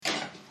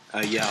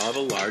Yeah, I'll have a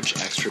large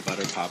extra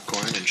butter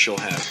popcorn, and she'll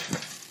have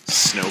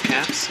snow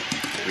caps.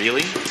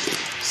 Really?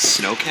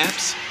 Snow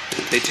caps?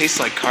 They taste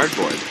like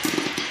cardboard.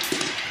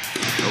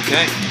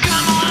 Okay.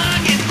 Come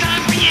along, it's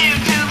time for you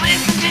to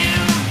listen to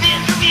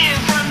this review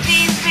from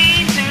DC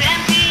to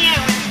MCU.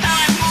 It's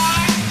time for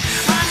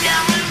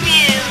Rundown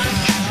Reviews.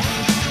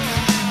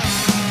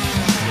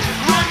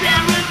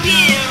 Rundown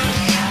Reviews.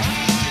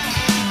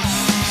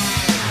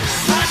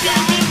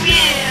 Rundown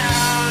Reviews.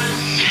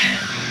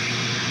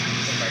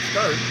 If I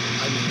start,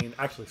 I mean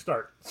actually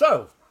start.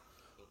 So,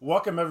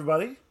 welcome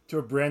everybody to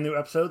a brand new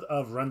episode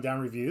of Rundown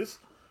Reviews.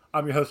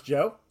 I'm your host,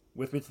 Joe.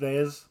 With me today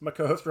is my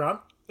co-host, Ron.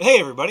 Hey,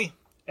 everybody.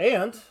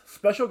 And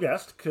special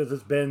guest, because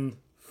it's been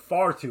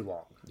far too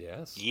long.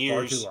 Yes.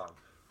 Years. Far too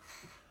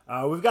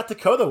long. We've got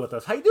Dakota with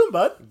us. How you doing,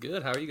 bud?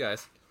 Good. How are you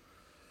guys?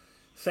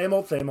 Same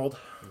old, same old.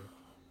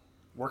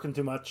 Working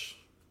too much.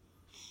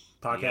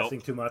 Podcasting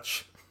Yep. too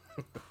much.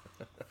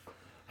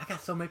 I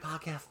got so many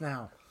podcasts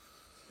now.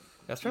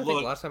 I was trying to Look-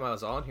 think last time I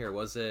was on here,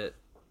 was it...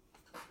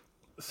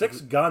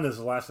 Six Gun is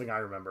the last thing I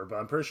remember, but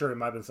I'm pretty sure it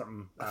might have been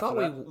something I after thought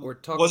we that. were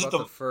talking Was it about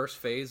the the- first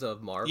phase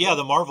of Marvel. Yeah,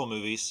 the Marvel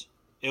movies.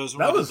 It was one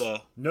That of was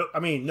the...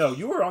 no.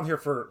 You were on here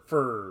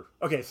for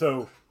okay.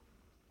 So,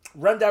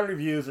 Rundown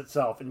Reviews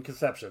itself in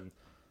conception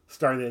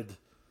started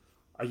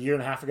a year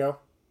and a half ago.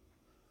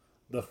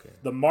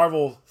 The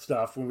Marvel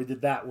stuff when we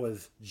did that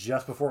was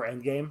just before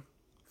Endgame,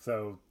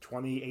 so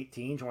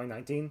 2018,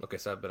 2019. Okay,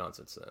 so I've been on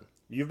since then,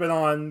 You've been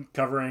on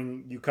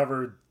you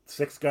covered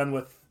Six Gun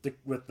with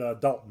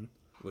Dalton.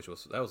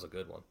 that was a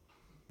good one.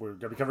 We're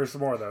gonna be covering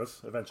some more of those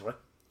eventually.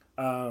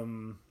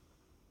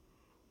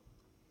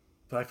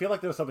 But I feel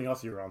like there was something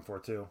else you were on for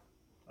too.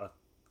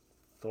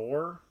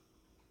 Thor?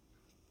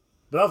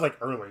 But that was like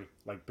early,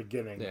 like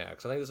beginning. Yeah,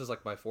 because I think this is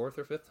like my fourth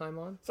or fifth time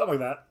on. Something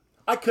like that.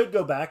 I could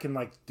go back and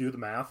like do the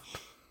math.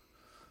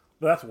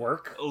 But that's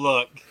work.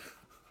 Look,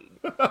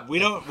 we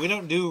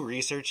don't do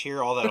research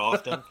here all that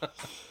often,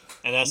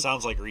 and that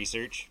sounds like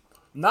research.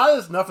 Not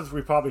as enough as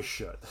we probably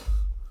should.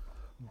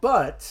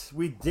 But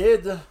we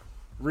did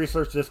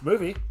research this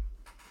movie,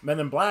 Men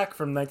in Black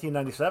from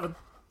 1997.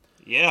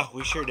 Yeah,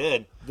 we sure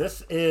did.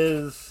 This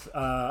is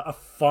a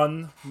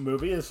fun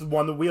movie. This is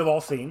one that we have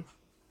all seen.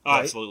 Oh, Right?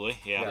 absolutely,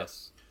 yeah.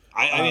 Yes.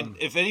 I mean,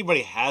 if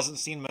anybody hasn't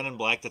seen Men in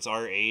Black that's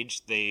our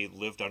age, they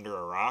lived under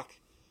a rock.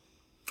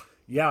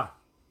 Yeah.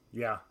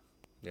 Yeah,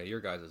 your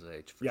guys'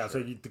 age. For Yeah,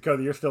 sure. so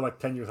Dakota, you're still like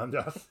 10 years under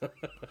us.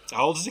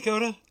 How old is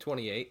Dakota?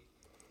 28.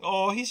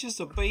 Oh, he's just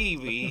a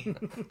baby.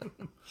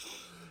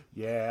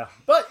 Yeah,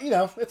 but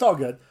it's all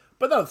good.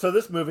 But no, so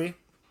this movie,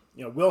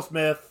 Will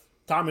Smith,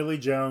 Tommy Lee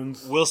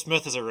Jones. Will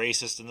Smith is a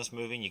racist in this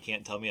movie, and you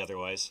can't tell me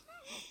otherwise.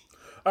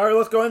 All right,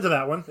 let's go into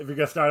that one. If you're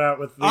gonna start out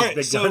with these All right,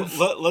 big so guns.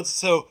 let's.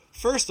 So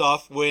first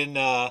off, when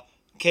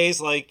Kay's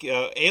like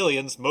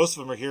aliens, most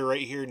of them are here,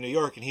 right here in New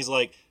York, and he's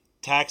like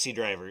taxi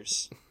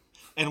drivers.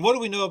 And what do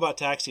we know about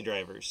taxi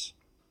drivers?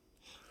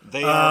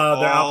 They are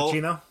they're Al all,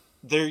 Pacino.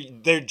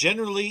 They're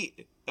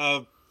generally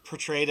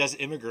portrayed as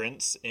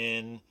immigrants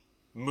in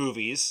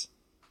movies,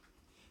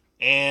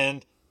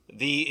 and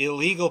the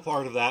illegal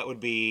part of that would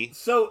be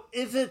So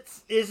is it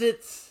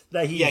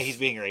that he's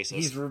being racist.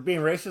 He's being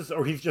racist,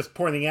 or he's just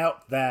pointing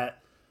out that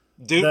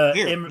Dude, the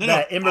here, im- no,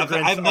 that no, immigrants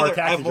I have are another-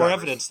 taxi I have more drivers.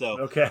 evidence though.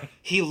 Okay.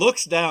 He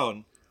looks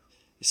down,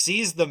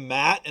 sees the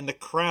mat and the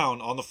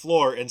crown on the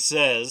floor, and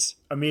says,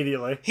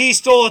 Immediately, "He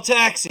stole a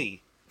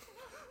taxi."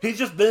 he's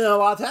just been in a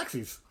lot of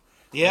taxis.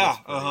 Yeah,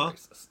 Pretty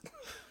racist.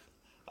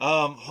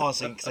 Hold on a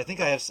second, because I think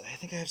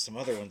I have some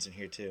other ones in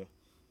here too.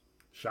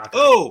 Shocker.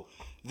 Oh,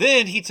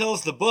 then he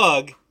tells the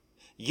bug,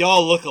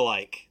 "Y'all look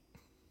alike.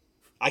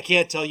 I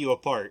can't tell you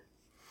apart."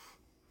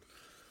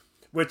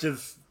 Which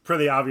is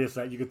pretty obvious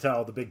that you could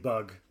tell the big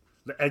bug,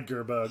 the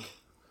Edgar bug,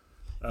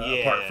 Yeah.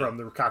 apart from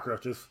the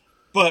cockroaches.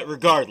 But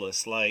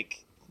regardless,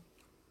 like,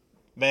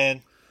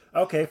 man,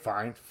 Okay,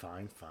 fine.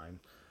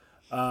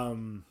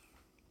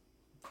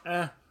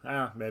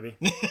 Maybe.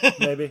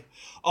 Maybe.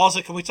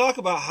 Also, can we talk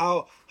about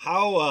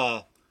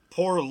how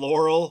poor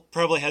Laurel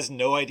probably has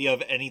no idea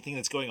of anything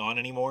that's going on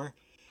anymore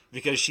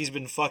because she's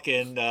been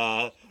fucking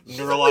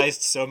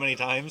neuralized so many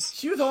times?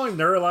 She was only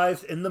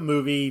neuralized in the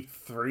movie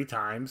 3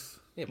 times.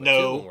 Yeah, but No.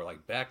 two of them were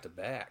like back to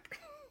back.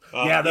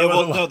 Yeah, there was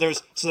a lot. no.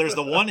 There's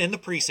the one in the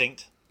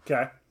precinct.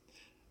 Okay.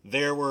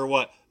 There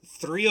were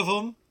 3 of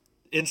them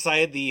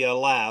inside the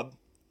lab,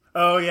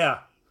 Oh, yeah.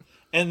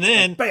 and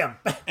then Bam!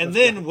 and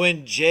then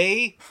when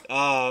Jay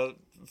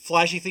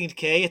flashy themed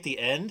Kay at the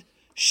end.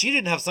 She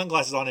didn't have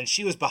sunglasses on, and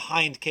she was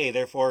behind Kay.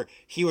 Therefore,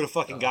 he would have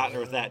fucking gotten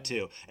her with that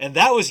too. And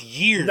that was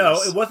years.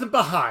 No, it wasn't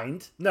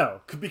behind.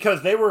 No,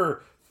 because they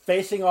were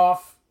facing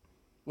off,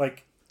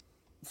 like,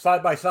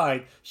 side by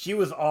side. She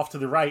was off to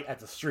the right at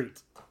the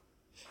street.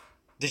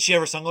 Did she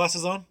have her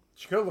sunglasses on?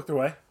 She could have looked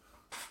away.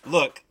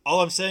 Look,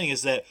 all I'm saying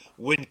is that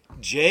when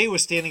Jay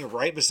was standing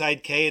right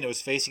beside Kay and it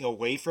was facing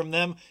away from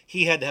them,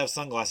 he had to have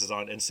sunglasses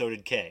on, and so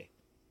did Kay.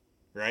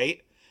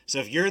 Right? So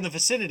if you're in the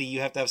vicinity,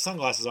 you have to have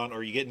sunglasses on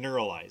or you get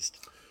neuralized.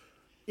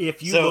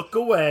 If you So, look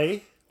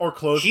away or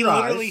close he your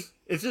literally- eyes,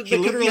 It's just He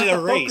because literally you have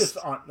to erased.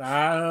 focus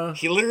on.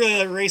 He literally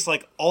erased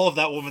like all of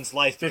that woman's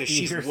life because 50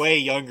 she's years. way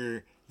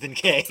younger than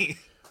Kay.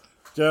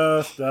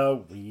 Just a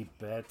wee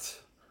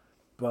bit,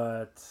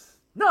 but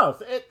no.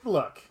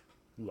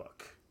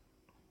 Look.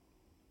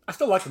 I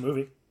still like the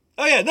movie.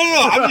 Oh yeah, no.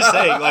 I'm just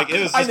saying, like it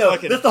was. Just I know.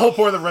 fucking. That's the whole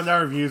point of the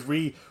rundown reviews.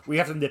 We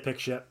have to nitpick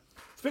shit.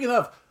 Speaking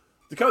of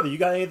Dakota, you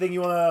got anything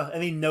you wanna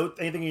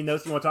anything you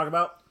notes you want to talk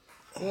about?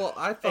 Well,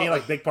 I thought Any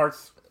like big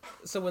parts?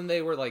 so when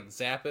they were like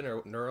zapping or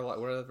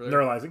whatever.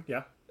 Neuralizing,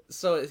 yeah.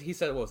 So he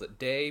said, what was it?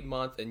 Day,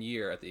 month, and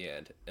year at the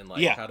end, and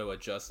like Yeah. how to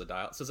adjust the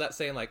dial. So is that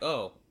saying like,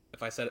 oh,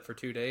 if I set it for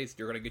 2 days,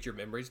 you're gonna get your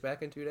memories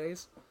back in 2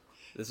 days?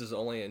 This is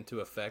only into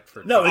effect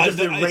for No, 2 it days?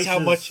 just It's how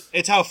erases- much.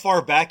 It's how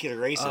far back it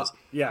erases.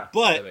 Yeah. That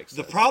But makes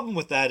the sense. problem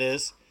with that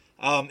is,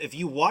 if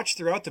you watch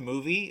throughout the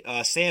movie,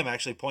 Sam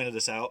actually pointed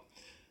this out.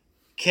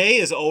 Kay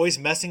is always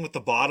messing with the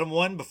bottom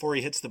one before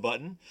he hits the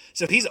button,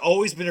 so he's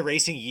always been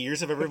erasing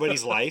years of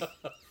everybody's life.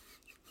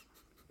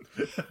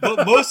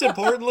 But most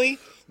importantly,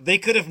 they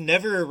could have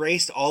never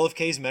erased all of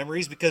Kay's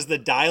memories because the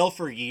dial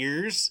for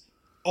years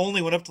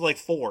only went up to like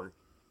 4.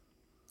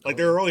 Like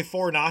there were only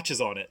 4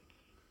 notches on it.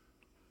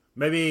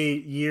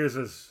 Maybe years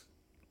is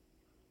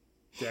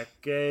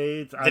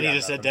decades. Then he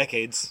just said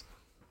decades.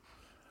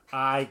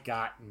 I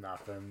got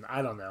nothing.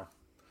 I don't know.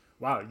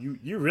 Wow,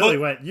 you really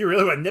went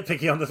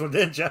nitpicky on this one,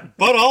 didn't you?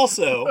 But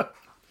also,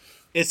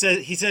 he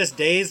says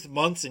days,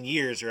 months, and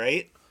years,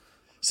 right?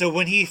 So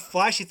when he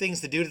flashy things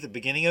to do at the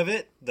beginning of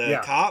it, the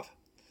Yeah. cop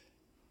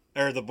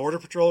or the border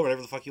patrol,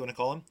 whatever the fuck you want to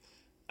call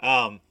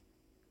him,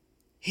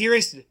 he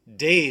erased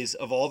days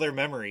of all their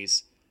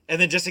memories,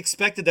 and then just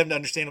expected them to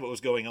understand what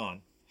was going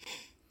on.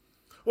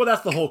 Well,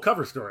 that's the whole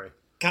cover story.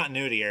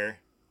 Continuity error.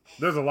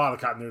 There's a lot of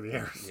continuity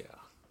errors. Yeah.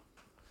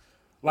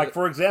 Like,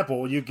 for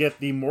example, you get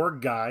the morgue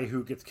guy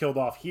who gets killed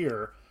off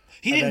here.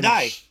 He and didn't then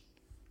die.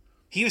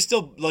 He was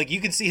still like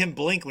you can see him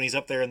blink when he's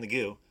up there in the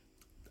goo.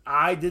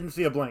 I didn't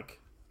see a blink.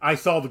 I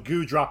saw the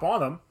goo drop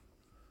on him,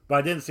 but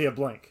I didn't see a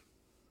blink.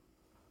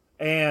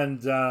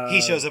 And He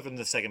shows up in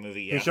the second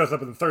movie. Yeah. He shows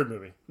up in the third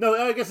movie. No,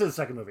 I guess it's the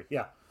second movie.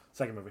 Yeah,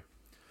 second movie.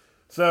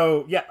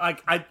 So yeah,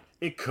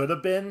 it could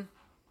have been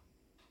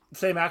the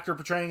same actor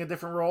portraying a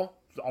different role.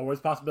 It's always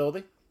a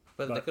possibility.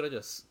 But they could have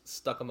just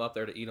stuck him up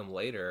there to eat him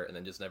later, and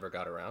then just never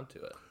got around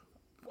to it.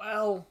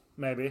 Well,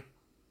 maybe.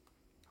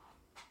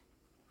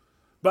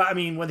 But I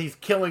mean, when he's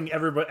killing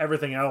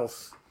everybody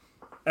else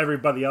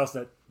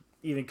that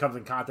even comes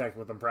in contact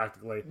with him,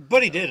 practically.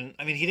 But he didn't.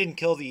 I mean, he didn't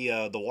kill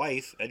the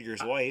wife,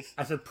 Edgar's wife.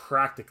 I said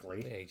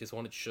practically. Yeah, he just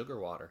wanted sugar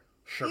water.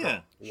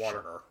 Sugar. Yeah.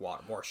 Water,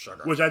 more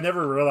sugar. Which I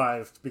never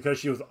realized because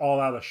she was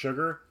all out of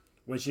sugar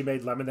when she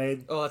made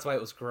lemonade. Oh, that's why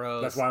it was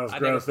gross. That's why it was I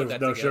never gross. There put was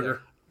that no together.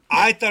 sugar.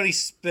 I thought he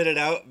spit it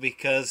out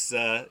because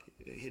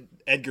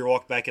Edgar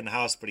walked back in the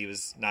house, but he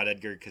was not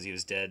Edgar because he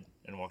was dead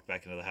and walked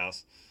back into the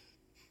house.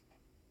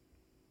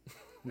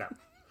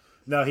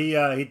 No,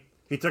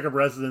 he took up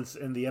residence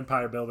in the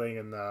Empire Building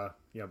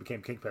and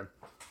became Kingpin.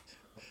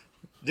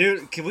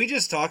 Dude, can we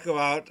just talk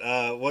about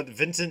what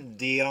Vincent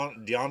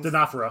D'Onofrio?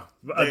 D'Onofrio.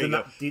 There you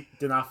go.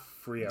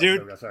 D'Onofrio. Dude,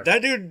 There we go, sorry.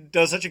 that dude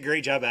does such a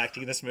great job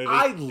acting in this movie.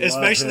 I love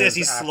especially as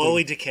his he's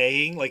slowly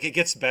decaying. Like, it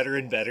gets better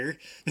and better.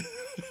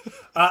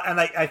 And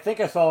I think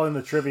I saw in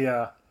the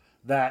trivia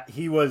that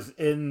he was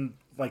in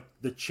like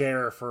the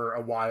chair for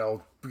a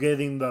while,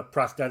 getting the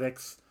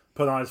prosthetics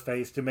put on his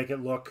face to make it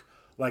look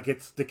like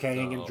it's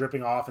decaying and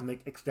dripping off and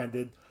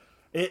extended.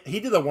 He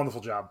did a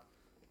wonderful job.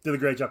 Did a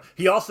great job.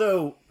 He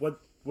also what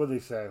did he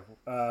say?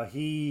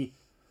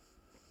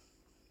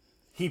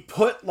 He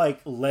put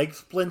like leg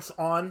splints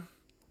on,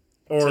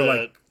 or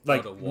To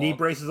walk. knee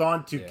braces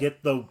on to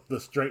get the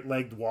straight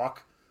legged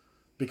walk,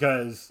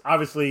 because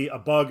obviously a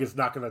bug is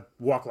not going to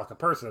walk like a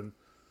person.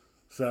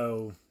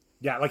 So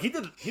yeah, like he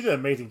did an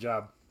amazing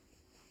job.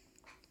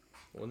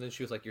 Well, then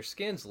she was like, "Your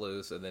skin's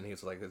loose," and then he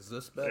was like, "Is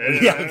this better?"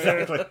 Yeah,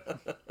 exactly.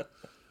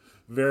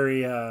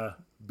 Very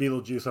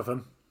Beetlejuice of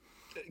him.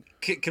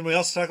 Can we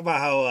also talk about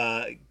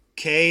how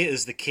Kay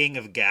is the king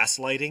of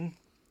gaslighting?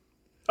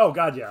 Oh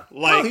God, yeah.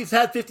 Like- he's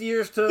had 50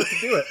 years to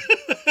do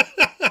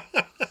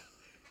it.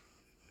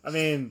 I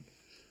mean,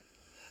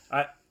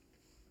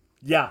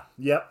 yep.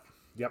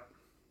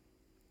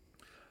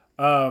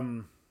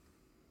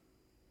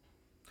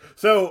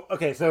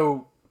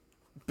 So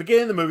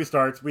beginning the movie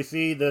starts, we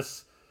see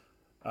this,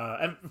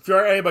 and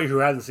for anybody who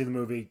hasn't seen the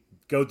movie,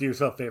 go do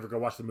yourself a favor, go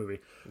watch the movie.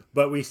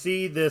 But we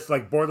see this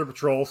like border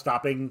patrol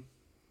stopping,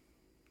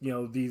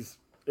 these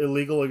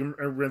illegal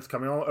immigrants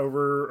coming all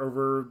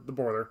over the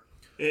border.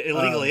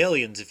 Illegal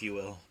aliens, if you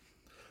will.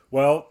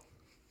 Well,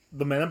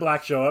 the Men in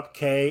Black show up,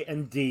 K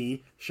and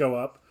D show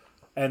up,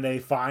 and they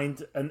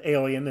find an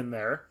alien in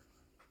there,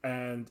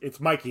 and it's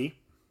Mikey.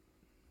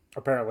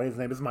 Apparently, his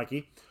name is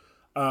Mikey.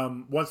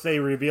 Once they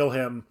reveal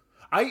him,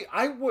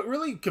 what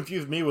really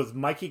confused me was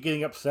Mikey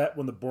getting upset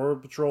when the Border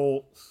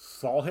Patrol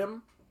saw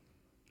him.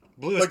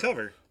 Blew his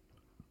cover.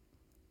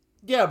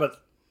 Yeah,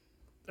 but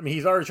I mean,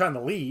 he's already trying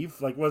to leave.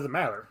 Like, what does it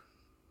matter?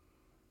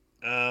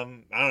 I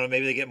don't know.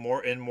 Maybe they get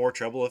more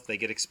trouble if they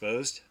get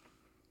exposed.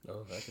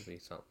 Oh, that could be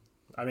something.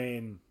 I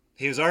mean,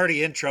 He was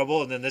already in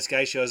trouble, and then this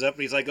guy shows up,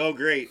 and he's like, "Oh,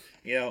 great!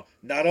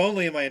 Not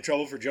only am I in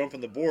trouble for jumping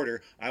the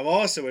border, I'm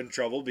also in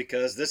trouble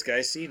because this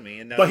guy's seen me."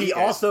 And now But he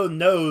also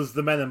knows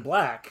the Men in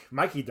Black.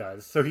 Mikey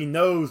does, so he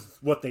knows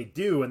what they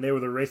do, and they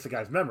would erase the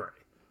guy's memory.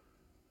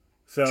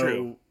 So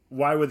True.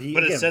 why would he?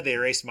 But again, instead, they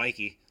erased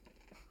Mikey.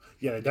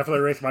 yeah, they definitely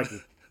erased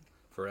Mikey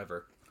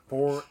Forever.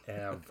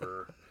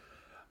 forever.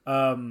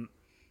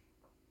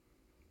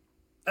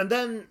 And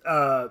then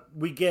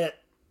we get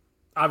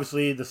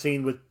obviously the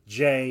scene with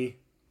Jay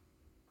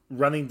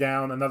running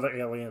down another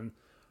alien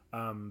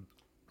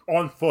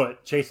on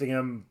foot, chasing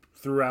him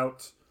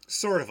throughout.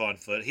 Sort of on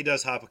foot. He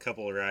does hop a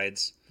couple of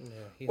rides. Yeah,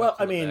 he Well,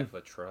 hops on I mean- the back of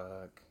a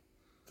truck.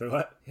 So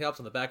what? He hops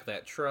on the back of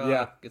that truck.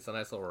 Yeah. Gets a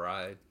nice little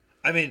ride.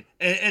 I mean,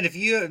 and if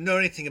you know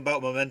anything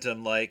about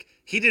momentum, like,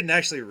 he didn't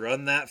actually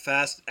run that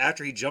fast.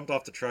 After he jumped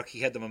off the truck, he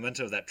had the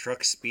momentum of that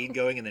truck's speed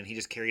going, and then he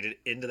just carried it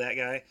into that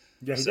guy.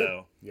 Yeah, he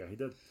So- did. Yeah, he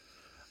did.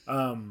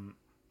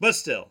 But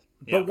still.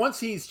 Yeah. But once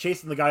he's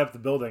chasing the guy up the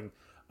building,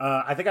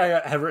 I think I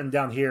have written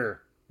down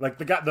here, like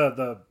the guy,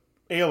 the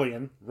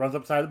alien runs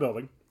up the side of the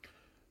building.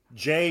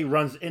 Jay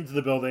runs into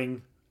the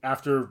building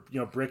after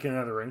breaking and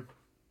entering.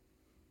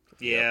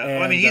 Yeah. And,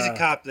 Well, I mean, he's a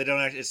cop. They don't.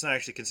 It's not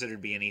actually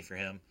considered B&E for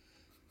him.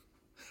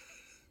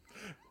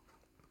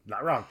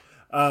 Not wrong.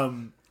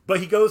 But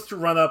he goes to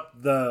run up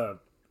the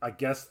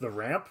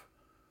ramp,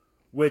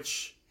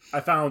 which I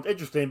found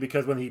interesting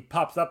because when he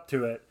pops up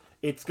to it,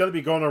 it's going to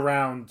be going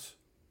around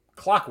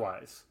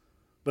clockwise.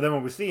 But then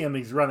when we see him,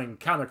 he's running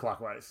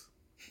counterclockwise.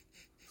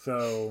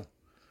 So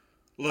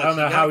Look, I don't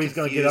know he how got he's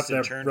going to get up confused there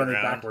and turned running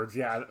around. backwards.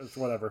 Yeah, it's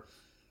whatever.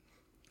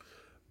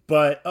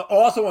 But I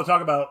also want to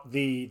talk about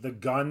the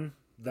gun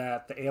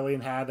that the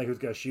alien had that he was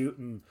going to shoot,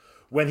 and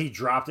when he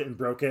dropped it and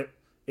broke it,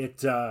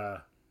 it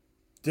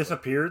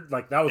disappeared.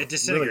 Like that was It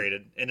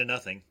disintegrated into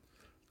nothing.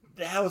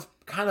 that was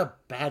kind of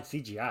bad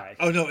CGI.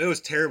 Oh no, it was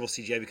terrible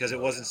CGI because it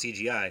wasn't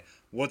CGI.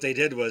 What they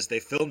did was they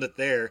filmed it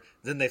there,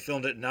 then they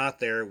filmed it not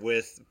there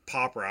with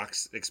pop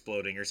rocks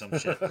exploding or some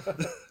shit.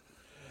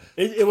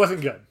 It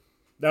wasn't good.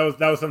 That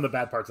was some of the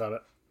bad parts of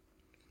it.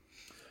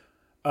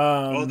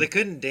 Well, they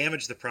couldn't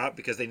damage the prop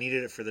because they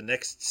needed it for the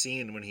next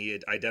scene when he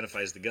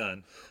identifies the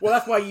gun. Well,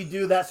 that's why you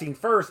do that scene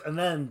first and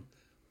then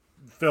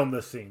film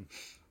this scene.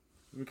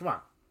 I mean, come on,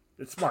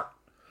 it's smart.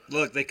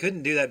 Look, they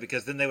couldn't do that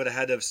because then they would have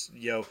had to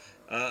have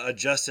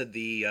adjusted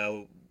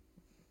the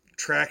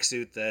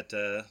tracksuit that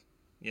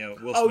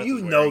Will Oh, Smith you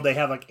was know wearing. they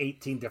have like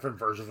 18 different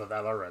versions of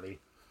that already.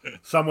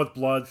 Some with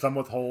blood, some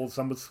with holes,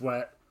 some with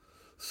sweat,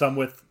 some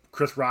with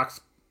Chris Rock's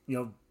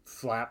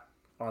slap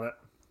on it.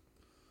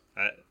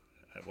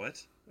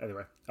 What?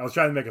 Anyway, I was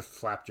trying to make a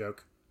slap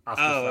joke.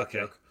 Oscar Oh, slap okay.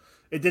 joke.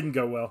 It didn't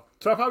go well,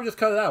 so I probably just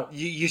cut it out.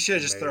 You should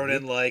have just thrown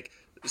Maybe. in like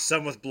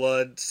some with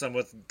blood, some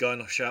with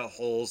gunshot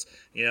holes,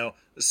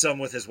 some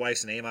with his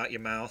wife's name out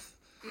your mouth.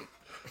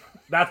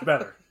 That's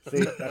better. See,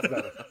 that's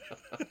better.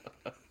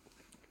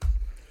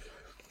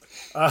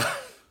 All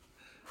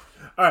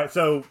right.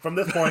 So from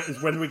this point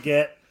is when we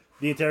get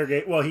the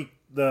interrogate. Well,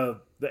 the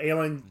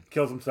alien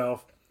kills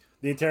himself.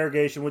 The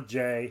interrogation with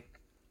Jay.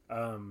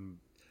 Can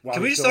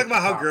we just talk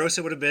about how gross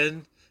it would have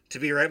been to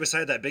be right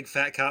beside that big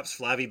fat cop's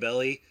flabby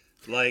belly,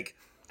 like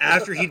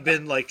after he'd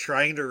been like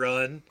trying to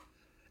run,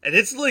 and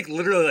it's like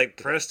literally like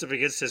pressed up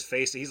against his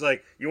face. And he's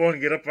like, "You want to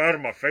get up out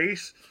of my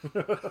face?"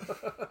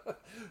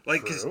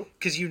 Like, True.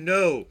 because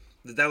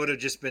that would have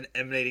just been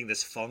emanating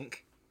this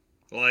funk.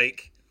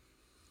 Like,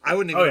 I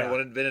wouldn't even Oh, yeah. have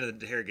wanted to been in the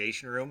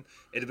interrogation room.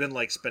 It'd have been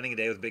like spending a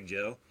day with Big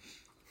Joe.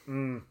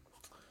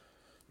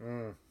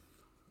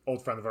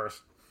 Old friend of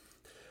ours.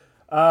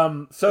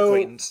 So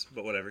Acquaintance,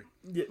 but whatever.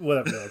 yeah,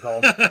 whatever they're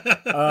called.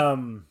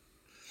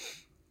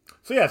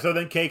 So yeah, so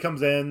then Kay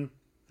comes in,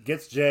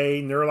 gets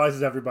Jay,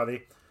 neuralizes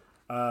everybody.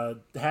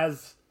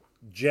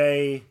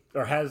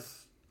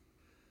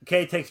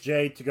 Kay takes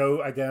Jay to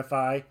go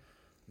identify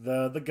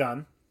the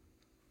gun,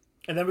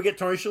 and then we get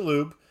Tony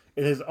Shalhoub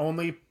in his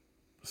only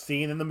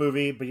scene in the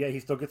movie, but yet he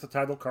still gets a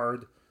title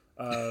card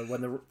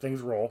when the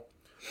things roll.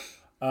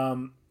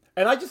 And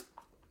I just,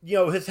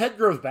 his head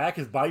grows back,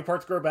 his body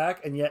parts grow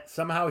back, and yet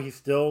somehow he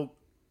still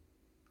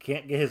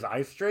can't get his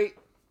eyes straight.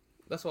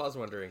 That's what I was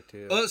wondering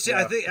too. Well, see,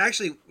 I Yeah. think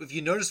actually, if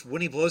you notice,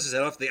 when he blows his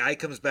head off, the eye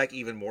comes back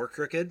even more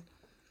crooked.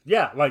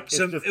 Yeah, like it's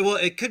So, just,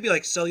 it could be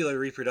like cellular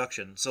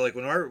reproduction. So, like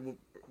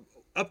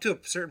up to a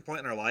certain point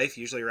in our life,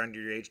 usually around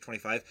your age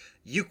 25,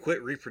 you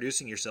quit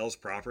reproducing your cells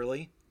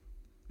properly,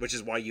 which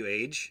is why you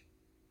age.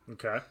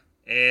 okay.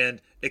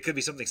 And it could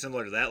be something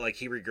similar to that, like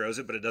he regrows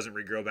it, but it doesn't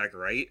regrow back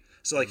right.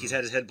 So, like he's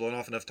had his head blown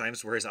off enough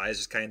times where his eyes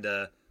just kind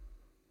of.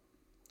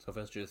 So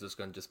eventually this is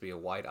going to just be a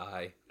white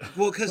eye.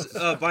 Well, because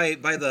by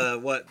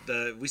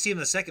we see him in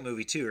the second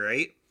movie too,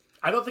 right?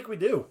 I don't think we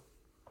do.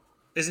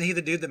 Isn't he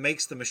the dude that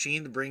makes the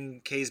machine to bring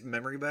Kay's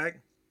memory back?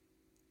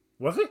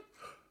 Was he?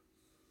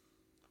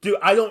 Dude,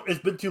 it's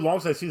been too long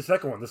since I see the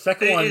second one. The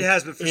second one It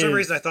has, but for some is-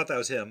 reason I thought that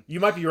was him. You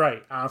might be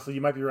right. Honestly,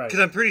 you might be right. Because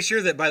I'm pretty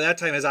sure that by that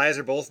time his eyes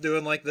are both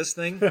doing like this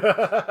thing.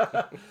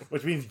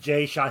 Which means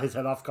Jay shot his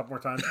head off a couple more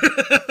times.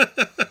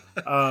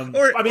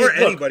 Or I mean, look,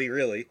 anybody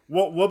really.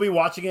 We'll be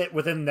watching it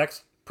within the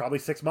next probably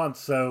 6 months,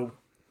 so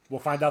we'll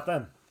find out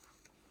then.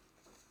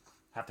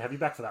 Have to have you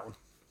back for that one.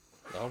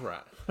 All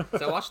right.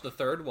 So I watched the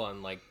third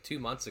one like 2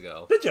 months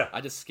ago. Did ya?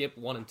 I just skipped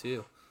 1 and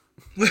 2.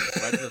 Right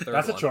to the third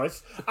That's one. a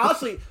choice.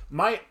 Honestly,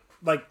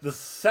 the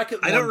second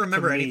I one don't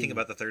remember to me, anything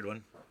about the third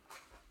one.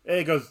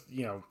 it. Goes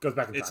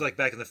back in time. It's like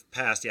back in the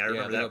past. Yeah, I Yeah,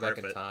 remember they that go part.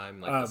 back in But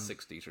time, like the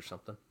 60s or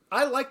something.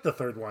 I like the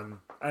third one,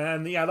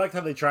 and I liked how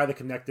they tried to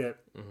connect it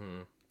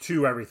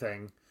to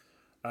everything.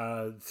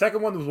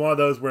 Second one was one of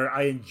those where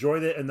I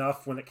enjoyed it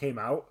enough when it came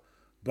out,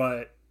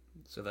 but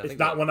So I it's think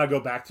not one I go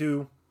back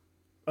to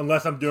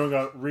unless I'm doing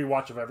a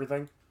rewatch of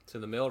everything. So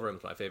the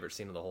mailroom's my favorite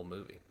scene of the whole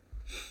movie.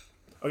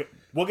 Okay,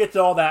 we'll get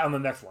to all that on the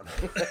next one.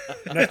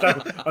 Next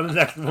time on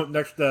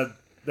the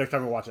next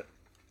time we watch it.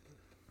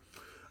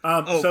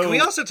 So, can we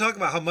also talk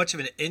about how much of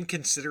an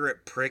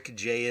inconsiderate prick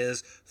Jay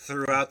is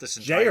throughout this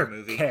Jay entire or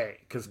movie? K?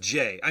 Because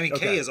Jay. I mean,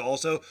 Okay. K is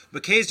also,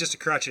 but K is just a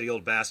crotchety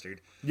old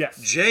bastard. yes,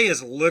 Jay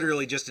is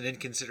literally just an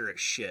inconsiderate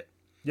shit.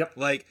 yep,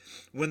 Like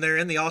when they're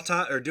in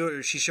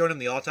the she's showing him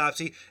the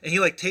autopsy, and he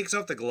like takes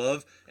off the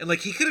glove, and like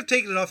he could have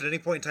taken it off at any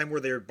point in time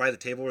where they're by the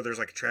table where there's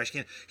like a trash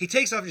can. He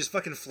takes it off and just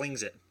fucking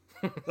flings it.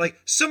 Like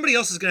somebody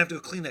else is gonna have to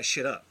go clean that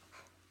shit up.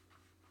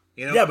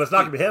 You know? yeah, but it's not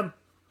gonna be him.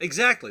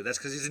 Exactly. That's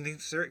because he's an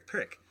inconsiderate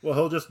prick. Well,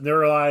 he'll just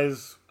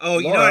neuralize. Oh,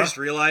 you know, Laura. I just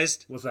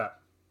realized. What's that?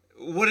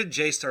 What did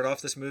Jay start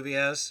off this movie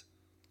as?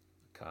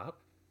 Cop?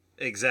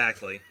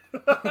 Exactly.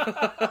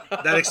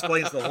 That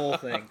explains the whole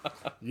thing.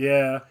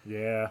 Yeah.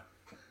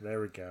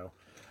 There we go.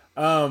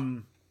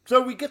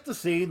 So we get the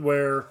scene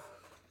where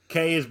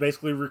Kay is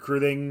basically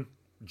recruiting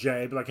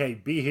Jay, be like, "Hey,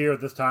 be here at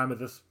this time at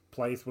this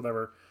place,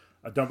 whatever.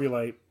 Don't be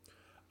late."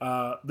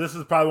 This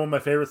is probably one of my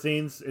favorite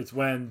scenes. It's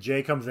when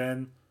Jay comes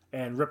in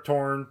and Rip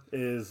Torn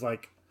is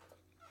like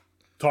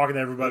talking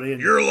to everybody,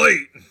 and You're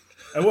late.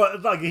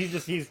 it's like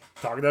he's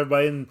talking to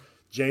everybody, and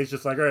Jay's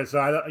just like, "All right,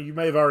 so you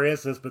may have already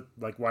answered this, but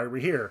like, why are we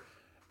here?"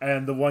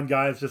 And the one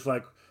guy is just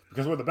like,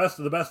 "Because we're the best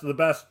of the best of the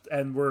best,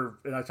 and we're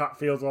in our top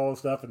fields, all this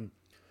stuff." And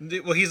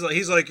Well, he's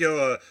like,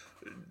 yo,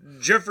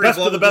 Jeffrey, best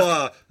blah, of the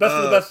blah, best, blah. best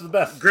of the best of the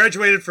best.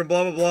 Graduated from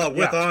blah, blah, blah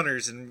with Yeah.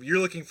 honors, and you're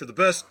looking for the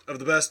best of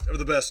the best of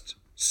the best,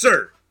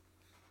 sir.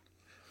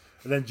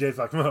 And then Jay's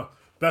like, "Oh,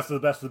 best of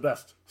the best of the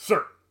best,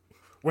 sir,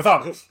 with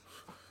honors."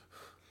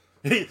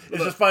 It's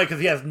just funny because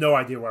he has no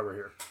idea why we're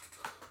here,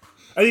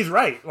 and he's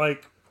right.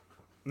 Like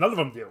none of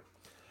them do.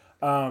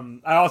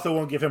 I also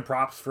won't give him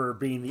props for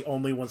being the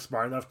only one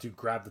smart enough to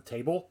grab the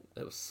table.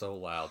 It was so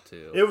loud,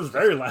 too. It was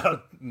very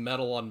loud,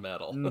 Metal on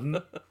metal.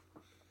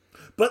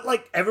 but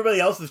like everybody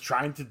else is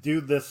trying to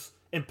do this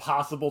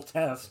impossible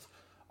test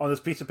on this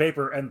piece of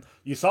paper, and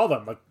you saw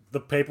them. Like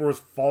the paper was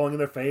falling in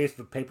their face,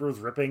 the paper was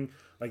ripping.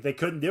 Like they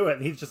couldn't do it,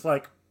 and he's just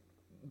like,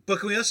 But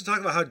can we also talk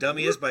about how dumb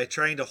he is by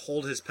trying to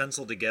hold his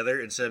pencil together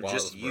instead of Wow,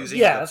 just that was using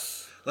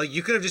 "Yes." like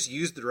you could have just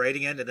used the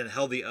writing end and then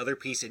held the other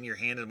piece in your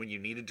hand, and when you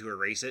needed to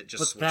erase it,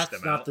 just But switch that's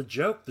them not out. the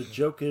joke. The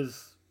joke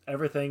is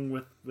everything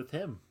with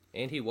him.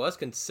 And he was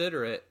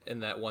considerate in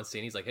that one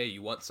scene. He's like, hey,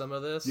 you want some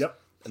of this? Yep.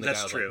 And the That's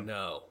guy was true. like,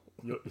 no.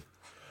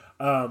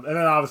 And then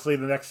obviously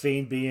the next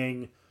scene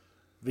being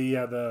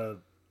the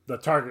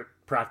target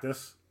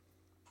practice,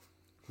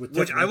 with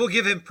Which Tiffany. I will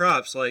give him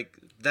props. Like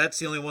that's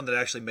the only one that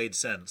actually made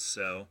sense.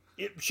 So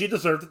She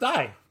deserved to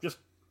die. Just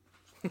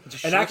shoot And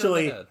her in the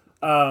actually,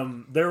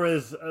 head. there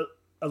was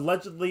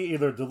allegedly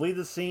either a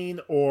deleted scene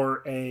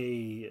or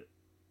a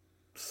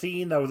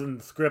scene that was in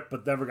the script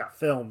but never got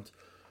filmed,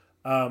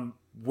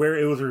 where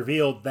it was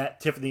revealed that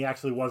Tiffany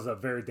actually was a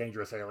very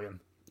dangerous alien.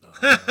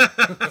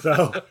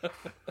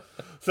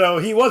 So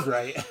he was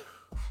right.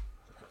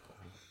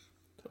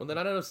 Well, then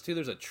I noticed, too,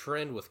 there's a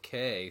trend with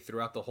Kay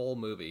throughout the whole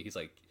movie. He's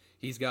like,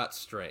 he's got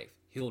strength.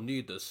 He'll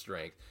need this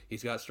strength.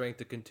 He's got strength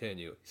to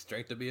continue.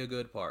 Strength to be a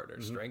good partner.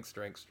 Mm-hmm. Strength,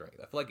 strength, strength.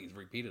 I feel like he's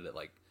repeated it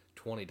like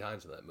 20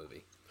 times in that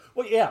movie.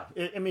 Well, yeah.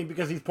 I mean,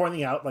 because he's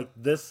pointing out, like,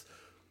 this...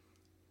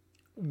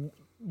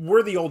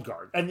 We're the old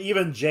guard. And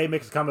even Jay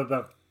makes a comment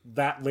about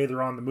that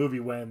later on in the movie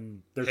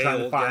when they're Hey, trying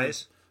to old find...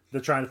 guys.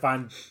 They're trying to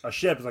find a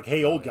ship. It's like,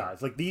 hey, old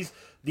guys. Like, these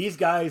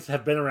guys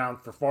have been around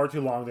for far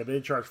too long. They've been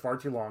in charge far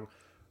too long.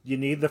 You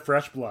need the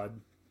fresh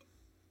blood.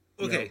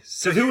 you okay, know.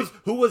 so 'Cause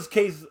who was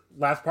Kay's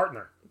last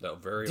partner? No,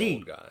 very D.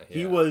 old guy.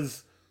 He yeah.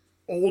 was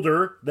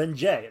older than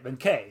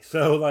Kay.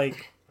 So,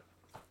 like...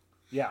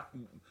 Yeah.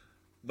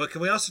 But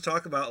can we also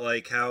talk about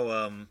like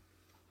how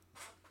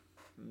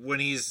when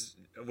he's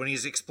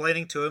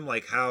explaining to him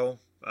like how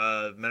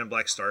Men in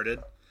Black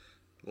started,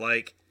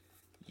 like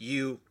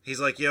he's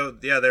like, yo,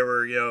 yeah, there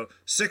were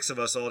 6 of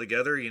us all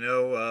together,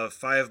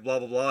 5 blah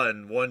blah blah,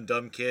 and one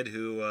dumb kid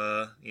who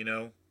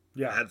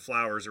Yeah. had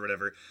flowers or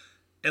whatever,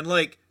 and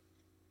like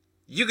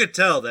you could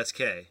tell that's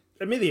Kay.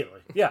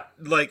 Immediately. Yeah.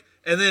 Like,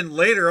 and then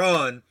later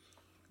on,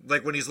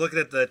 like when he's looking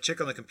at the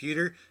chick on the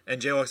computer, and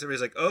Jay walks over,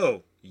 he's like,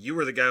 "Oh, you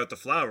were the guy with the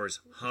flowers,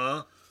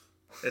 huh?"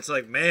 It's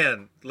like,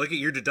 man, look at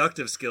your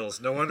deductive skills.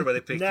 No wonder why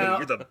they picked Now- you.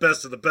 You're the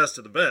best of the best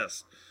of the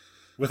best.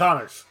 With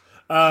honors.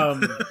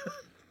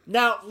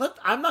 Now,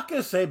 I'm not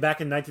going to say back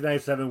in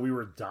 1997 we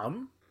were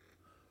dumb,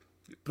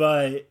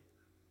 but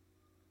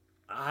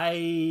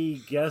I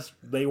guess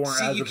they weren't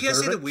See, as you can't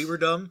say that observant. we were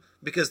dumb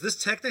because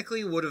this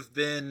technically would have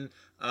been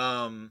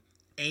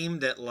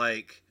aimed at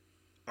like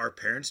our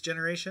parents'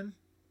 generation.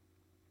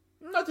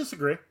 I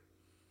disagree.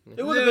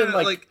 It would have been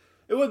like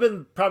it would have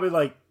been probably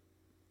like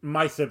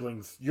my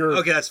siblings, your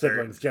Okay, that's fair.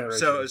 siblings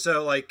generation.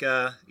 So like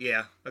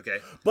yeah, okay.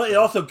 But it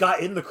also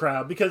got in the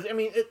crowd because I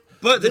mean it.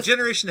 But the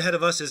generation ahead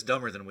of us is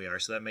dumber than we are,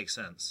 so that makes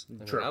sense. I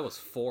mean, True. I was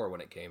 4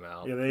 when it came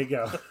out. Yeah, there you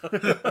go.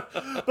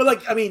 But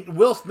like, I mean,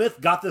 Will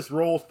Smith got this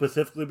role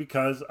specifically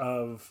because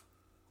of,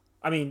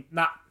 I mean,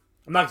 not.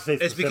 I'm not gonna say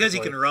It's because he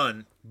specifically, can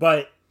run.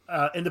 But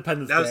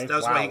Independence Day. That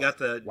was why he got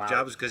the Wow.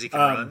 job, is because he can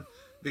run.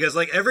 Because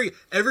like every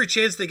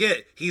chance they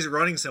get, he's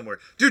running somewhere.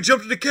 Dude,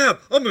 jump in the cab.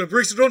 I'm gonna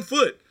race it on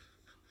foot.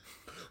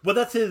 But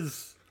that's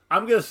his.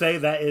 I'm gonna say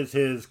that is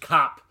his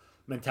cop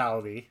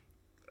mentality.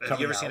 Have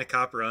you ever seen a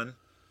cop run?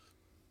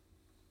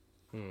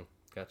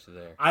 Got you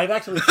there. I've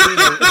actually seen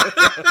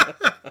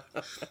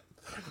it.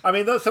 I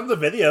mean, some of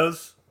the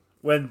videos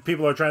when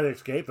people are trying to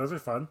escape, those are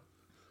fun.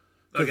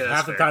 Because Okay, that's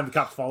half the fair. time the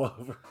cops fall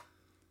over.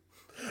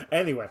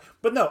 Anyway,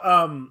 but no,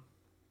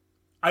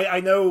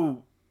 I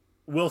know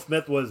Will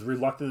Smith was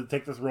reluctant to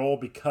take this role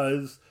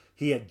because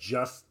he had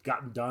just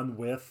gotten done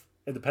with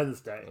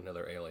Independence Day,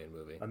 Another alien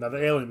movie.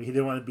 another alien. He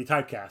didn't want to be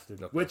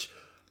typecasted, which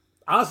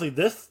honestly,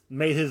 this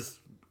made his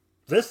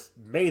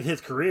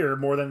career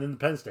more than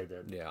Independence Day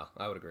did. Yeah,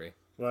 I would agree.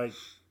 Like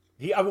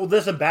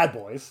this and Bad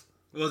Boys.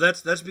 Well,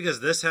 that's because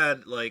this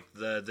had like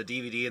the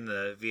DVD and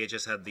the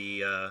VHS had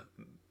the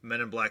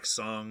Men in Black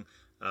song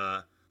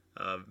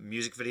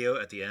music video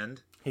at the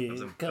end Here of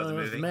the comes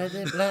movie. Men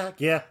in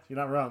Black. Yeah, you're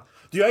not wrong.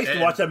 Dude, I used to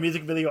And- watch that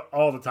music video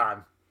all the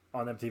time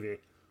on MTV.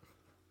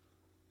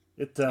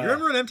 It You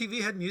remember when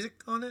MTV had music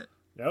on it?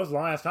 that was a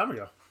long ass time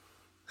ago.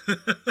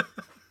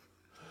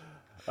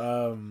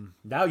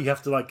 Now you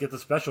have to like get the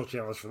special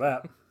channels for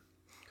that.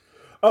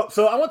 Oh,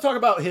 so I want to talk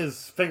about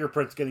his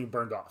fingerprints getting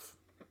burned off.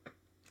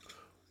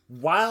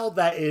 While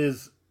that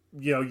is,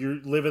 you're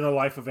living a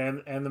life of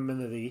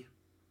anonymity.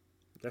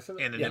 Did I say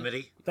that? Anonymity.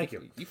 Yeah. Thank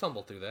you. You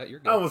fumbled through that. You're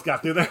I good. almost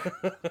got through there.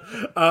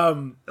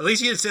 At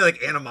least you didn't say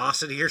like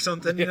animosity or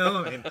something, you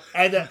know? I mean,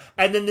 and then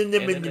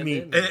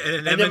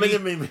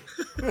anemone.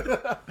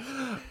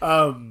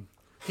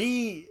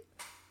 he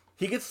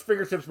gets his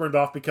fingertips burned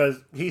off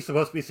because he's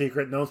supposed to be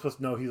secret. No one's supposed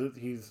to know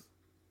he's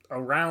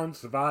around,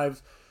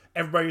 survives.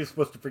 Everybody's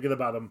supposed to forget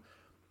about him,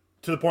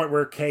 to the point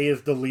where Kay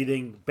is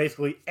deleting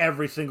basically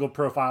every single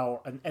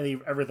profile and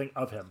everything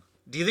of him.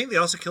 Do you think they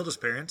also killed his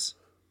parents?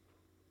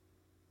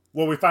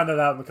 Well, we find that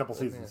out in a couple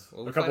seasons,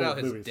 Well, a we couple find out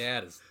of his movies.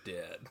 dad is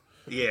dead.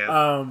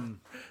 Yeah.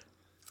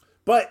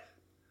 But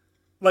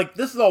like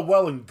this is all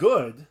well and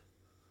good,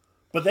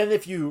 but then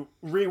if you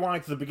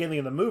rewind to the beginning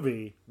of the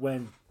movie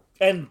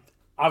and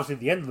obviously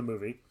the end of the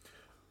movie,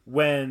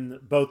 when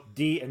both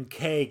D and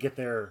K get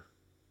their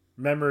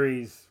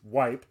memories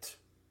wiped,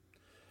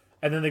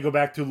 and then they go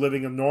back to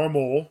living a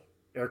normal,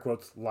 air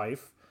quotes,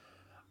 life.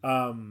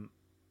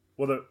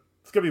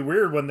 It's gonna be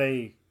weird when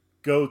they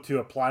go to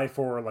apply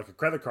for like a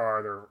credit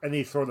card or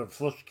any sort of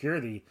Social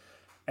Security,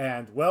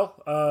 and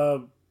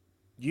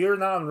you're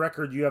not on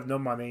record. You have no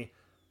money.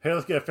 Hey,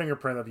 let's get a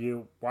fingerprint of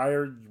you. Why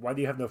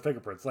do you have no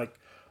fingerprints? Like,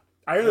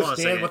 I Hold on a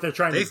understand second. what they're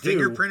trying They to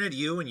do. fingerprinted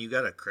you and you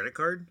got a credit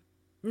card?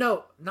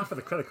 No, not for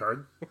the credit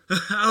card.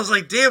 I was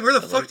like, damn, where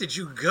the fuck did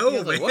you go, He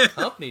was like, man? what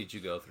company did you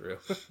go through?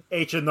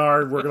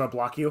 H&R, we're gonna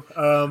block you.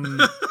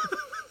 No,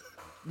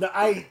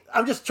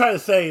 I'm just trying to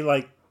say,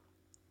 like,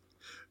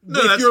 No,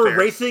 if that's you're fair.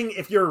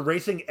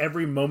 erasing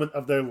every moment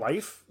of their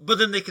life, But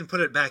then they can put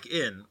it back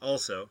in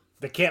also.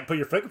 they can't put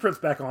your fingerprints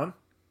back on.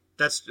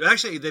 That's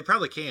actually, they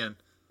probably can.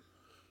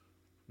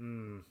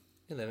 And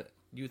then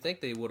you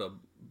think they would have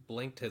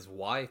blinked his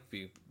wife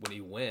when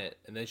he went,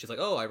 and then she's like,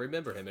 "Oh, I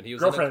remember him," and he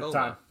was Girlfriend in a at the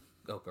coma. time.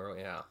 Oh, girl,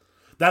 yeah.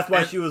 That's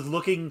why And- she was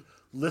looking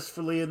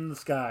listfully in the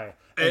sky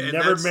and And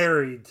never that's-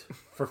 married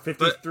for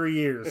 53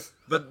 years.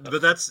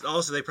 But that's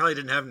also, they probably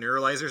didn't have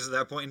neuralizers at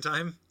that point in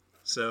time.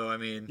 So, I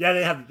mean, Yeah,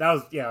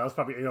 that was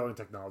probably alien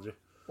technology.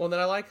 Well, then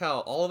I like how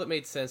all of it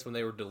made sense when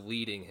they were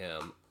deleting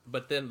him,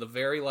 but then the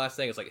very last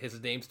thing is like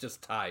his name's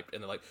just typed,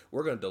 and they're like,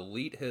 "We're going to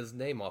delete his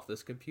name off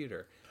this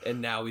computer,"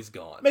 and now he's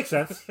gone. Makes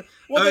sense.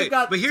 Well, Okay, they've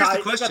got but here's the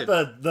they've question.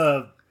 got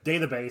the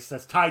database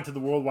that's tied to the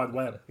World Wide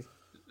Web.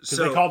 Because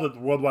so they called it the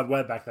World Wide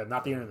Web back then,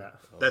 not the internet.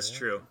 that's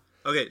true.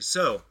 Okay,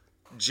 so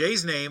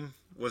Jay's name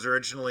was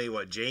originally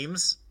what,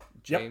 James?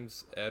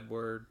 James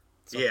Edward,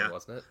 something, Yeah.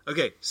 wasn't it?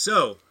 Okay,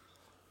 so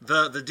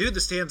the dude that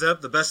stands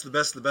up, the best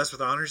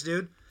with honors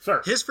dude,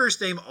 Sir. his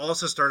first name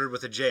also started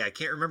with a J. I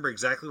can't remember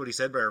exactly what he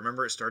said, but I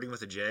remember it starting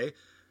with a J.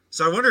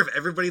 So I wonder if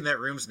everybody in that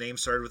room's name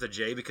started with a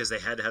J because they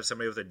had to have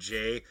somebody with a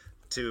J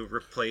to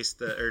replace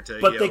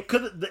But they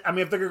couldn't. I mean,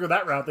 if they're going to go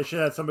that route, they should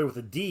have had somebody with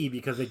a D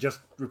because they just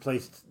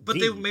replaced But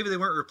D. maybe they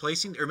weren't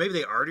replacing, or maybe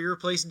they already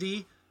replaced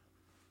D.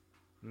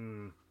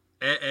 And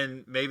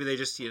maybe they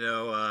just,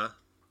 I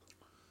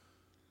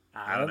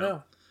don't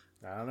know.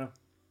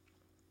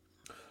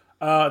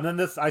 And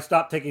then I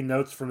stopped taking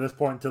notes from this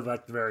point until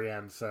like the very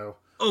end. So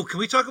Oh, can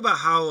we talk about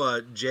how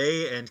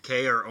Jay and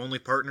Kay are only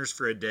partners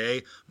for a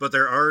day, but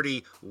they're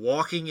already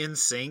walking in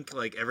sync,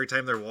 like every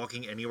time they're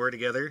walking anywhere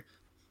together?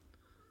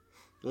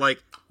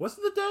 Like, what's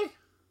the day?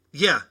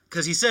 yeah,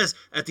 because he says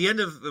at the end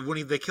of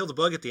they kill the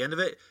bug at the end of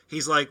it,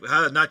 he's like,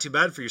 "Not too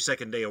bad for your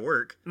second day of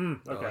work." Okay,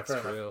 Oh, that's fair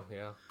enough.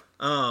 true.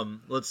 Yeah.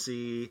 Let's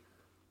see.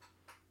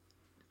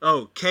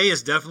 Oh, Kay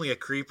is definitely a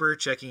creeper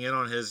checking in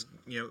on his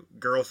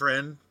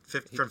girlfriend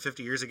from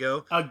 50 years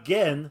ago.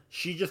 Again,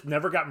 she just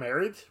never got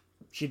married.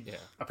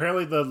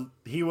 Apparently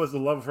he was the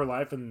love of her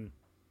life, and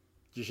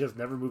she just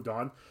never moved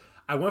on.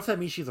 I wonder if that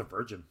means she's a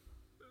virgin.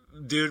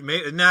 Dude,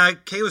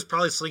 Kay was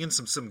probably slinging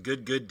some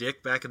good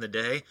dick back in the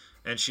day,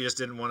 and she just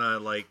didn't want to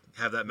like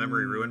have that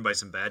memory ruined by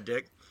some bad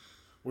dick.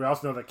 We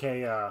also know that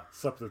Kay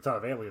slept with a ton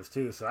of aliens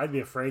too, so I'd be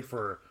afraid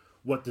for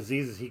what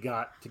diseases he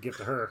got to give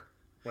to her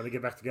when they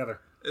get back together.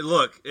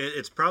 Look,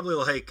 it's probably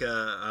like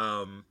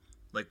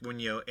when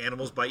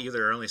animals bite you,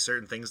 there are only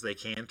certain things they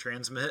can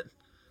transmit,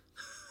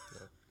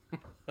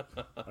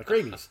 Like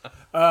rabies.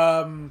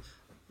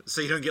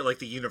 so you don't get like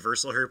the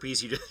universal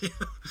herpes. You just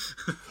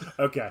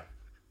Okay.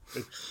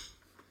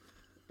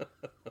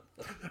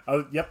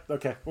 Oh, yep.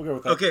 Okay, we'll go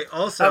with that. okay.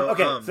 Also,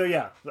 So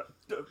yeah,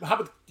 how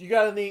about you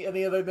got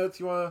any other notes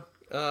you want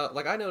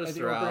Like I noticed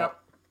Anything you wanna bring throughout.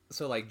 up?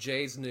 So like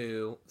Jay's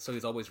new, so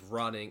he's always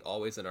running,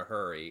 always in a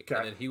hurry, Okay.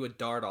 and then he would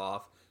dart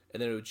off,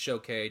 and then it would show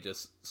Kay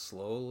just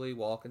slowly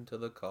walk into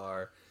the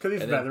car. 'Cause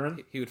he's a and then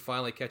veteran. He would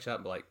finally catch up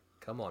and be like,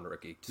 "Come on,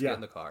 Ricky, just Yeah. get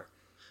in the car."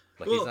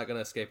 Like Well- he's not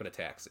gonna escape in a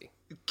taxi.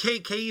 Kay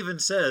even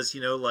says,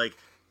 like,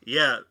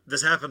 yeah,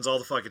 this happens all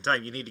the fucking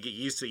time. You need to get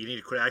used to it. You need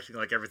to quit acting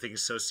like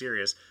everything's so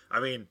serious.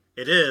 I mean,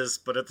 it is,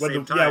 but at the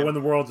same time, when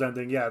the world's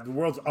ending, the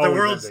world's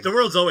always ending. the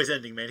world's always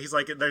ending, man. He's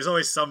like, there's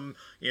always some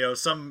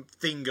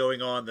thing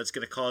going on that's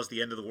going to cause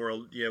the end of the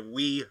world.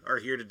 We are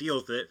here to deal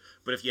with it,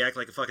 but if you act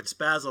like a fucking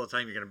spaz all the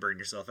time, you're going to burn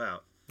yourself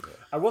out.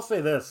 I will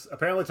say this: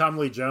 apparently, Tom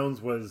Lee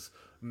Jones was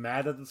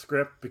mad at the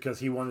script because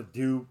he wanted to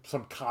do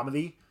some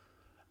comedy,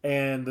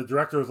 and the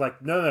director was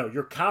like, "No,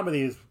 your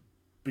comedy is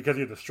because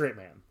you're the straight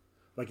man.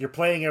 Like you're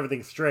playing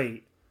everything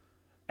straight,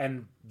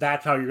 and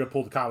that's how you're gonna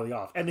pull the comedy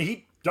off." And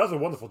he does a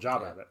wonderful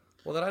job at it.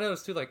 Well, then I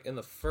noticed too, like in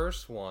the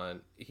first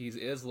one, he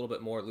is a little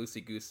bit more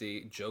loosey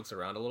goosey, jokes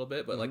around a little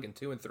bit, but like in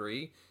 2 and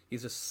 3,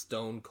 he's just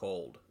stone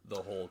cold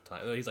the whole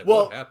time. He's like,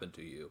 Well, "What happened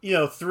to you?"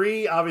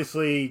 3,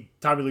 obviously,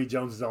 Tommy Lee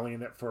Jones is only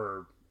in it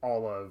for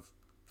all of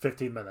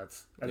 15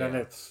 minutes, and then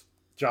Yeah. it's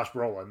Josh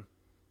Brolin.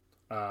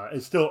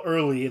 It's still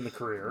early in the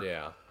career.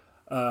 Yeah,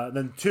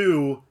 Then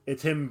 2,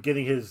 it's him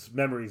getting his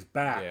memories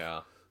back.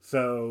 yeah,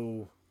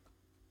 So,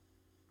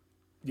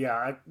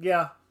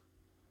 yeah.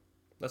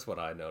 that's what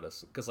I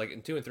noticed. Because like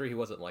in 2 and 3, he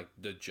wasn't like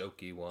the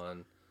jokey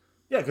one.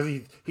 Yeah,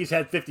 because he's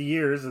had 50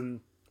 years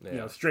and,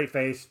 Yeah. straight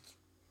faced,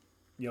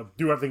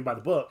 do everything by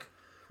the book,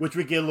 which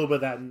we get a little bit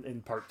of that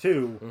in part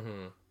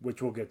 2,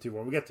 which we'll get to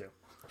when we get to.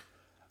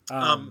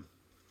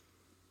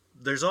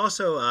 There's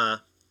also,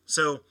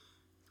 so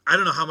I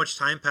don't know how much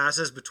time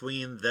passes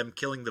between them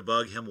killing the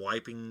bug, him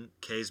wiping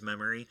Kay's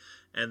memory,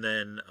 and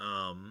then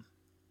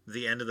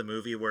the end of the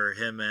movie where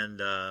him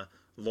and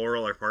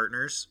Laurel are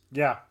partners.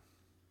 Yeah.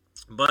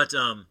 But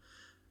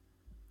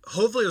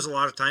hopefully it was a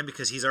lot of time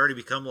because he's already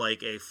become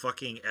like a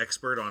fucking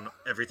expert on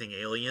everything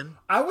alien.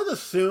 I would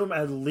assume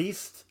at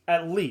least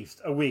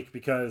a week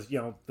because,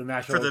 the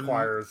National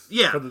requires.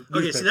 Yeah. For the Okay,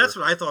 see, newspaper. that's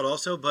what I thought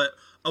also, but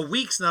a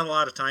week's not a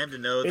lot of time to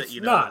know It's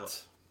that,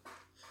 not.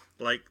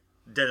 like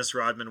Dennis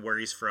Rodman, where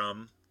he's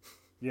from,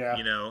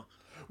 Yeah.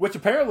 Which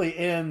apparently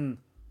in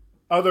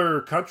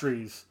other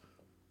countries,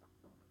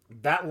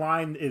 that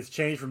line is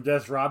changed from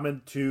Dennis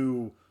Rodman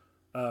to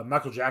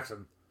Michael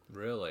Jackson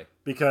Really?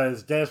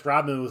 because Dennis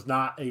Rodman was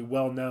not a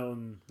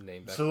well-known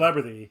Name back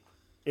celebrity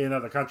in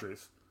other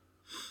countries.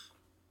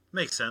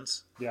 Makes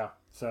sense. Yeah.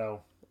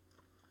 So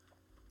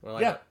Well,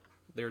 Yeah.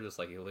 they were just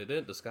like, well, they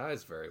didn't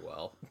disguise very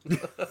well.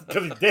 because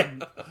he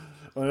didn't.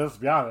 Well, let's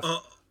be honest.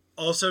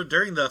 Also,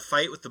 during the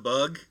fight with the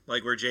bug,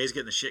 like where Jay's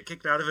getting the shit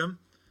kicked out of him,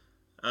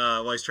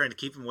 while he's trying to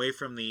keep him away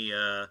from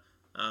the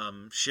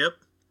ship,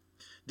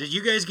 did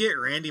you guys get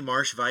Randy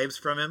Marsh vibes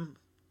from him?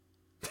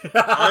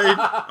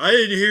 I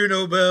didn't hear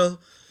no bell.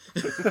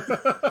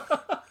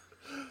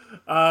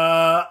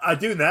 I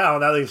do now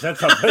that you said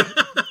something.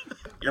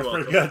 You're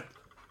welcome. Pretty good.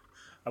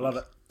 I love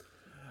it.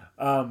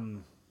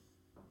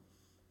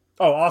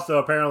 Also,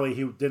 apparently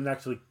he didn't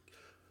actually,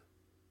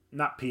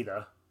 not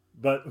PETA,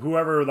 but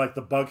whoever like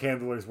the bug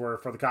handlers were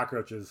for the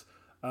cockroaches,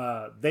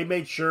 they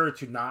made sure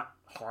to not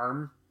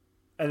harm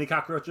any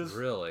cockroaches.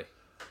 Really?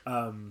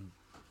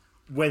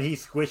 When he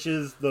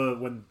squishes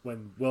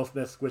when Will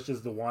Smith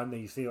squishes the one that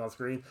you see on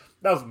screen,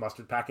 that was a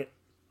mustard packet.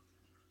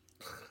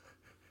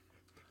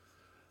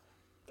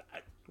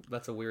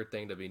 That's a weird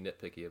thing to be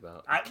nitpicky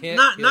about. I- You can't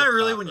Not kill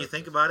really when you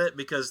think cockroaches. about it,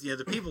 because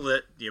the people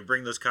that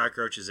bring those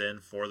cockroaches in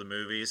for the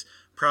movies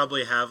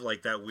probably have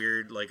like that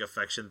weird like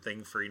affection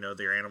thing for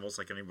their animals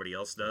like anybody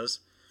else does.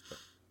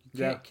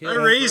 You can't kill I a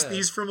raised friend.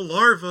 these from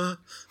larvae.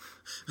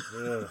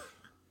 Ugh.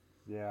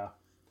 Yeah.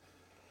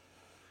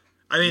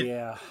 I mean,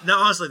 Yeah. no,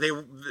 honestly,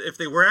 if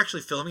they were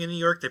actually filming in New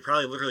York, they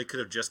probably literally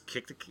could have just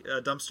kicked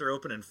the dumpster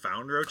open and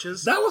found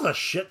roaches. That was a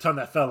shit ton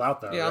that fell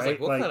out though. Yeah, I was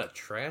right? like, what kind of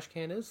trash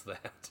can is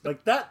that?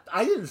 Like that?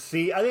 I didn't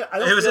see. I don't.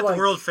 It was feel at the like...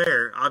 World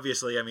Fair,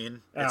 obviously. I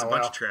mean, it's Oh, a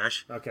bunch well. of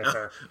trash. Okay,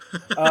 fair.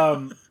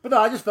 But no,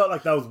 I just felt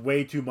like that was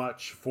way too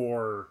much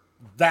for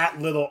that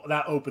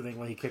opening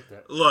when he kicked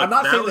it. Look, I'm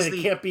not that saying was that it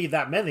the- can't be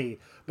that many,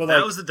 but That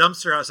like, was the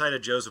dumpster outside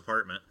of Joe's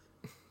apartment.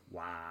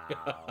 wow,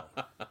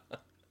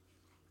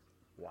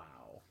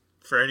 wow,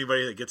 For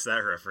anybody that gets that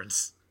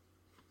reference.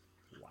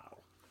 wow.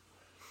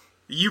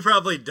 You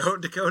probably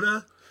don't,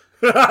 Dakota.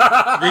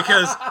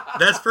 Because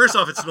that's, first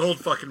off, it's an old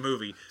fucking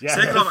movie. Yeah.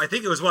 Second off, I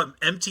think it was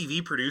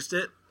MTV produced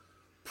it.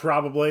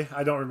 Probably,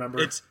 I don't remember.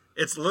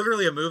 It's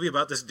literally a movie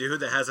about this dude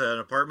that has an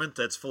apartment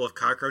that's full of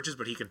cockroaches,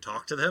 but he can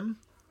talk to them.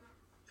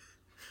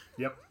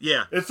 Yep.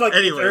 Yeah. It's like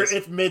Anyways.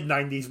 it's mid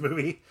 '90s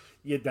movie.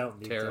 You don't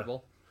need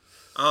Terrible.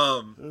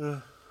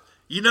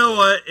 You know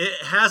what?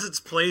 It has its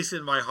place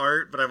in my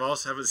heart, but I've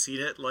also haven't seen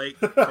it like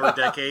for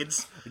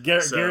decades.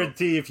 to So-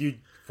 guarantee if you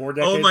 4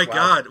 decades. Oh my wow.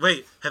 god!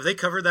 Wait, have they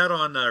covered that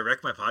on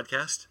Wreck My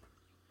Podcast?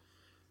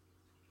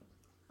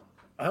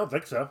 I don't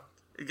think so.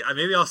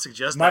 Maybe I'll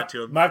suggest Might- that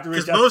to them might have to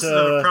reach because out most of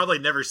them to- have probably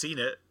never seen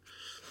it.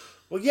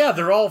 Well, yeah,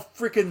 they're all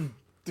freaking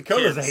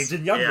Dakota's Kids. age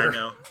and younger. Yeah, I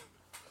know.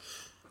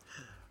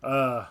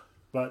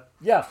 But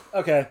yeah,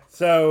 okay.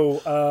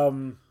 So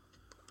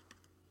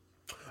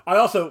I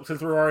also,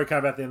 since we're already kind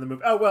of at the end of the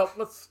movie,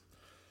 let's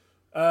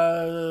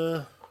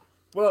do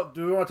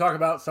we want to talk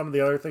about some of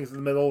the other things in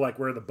the middle, like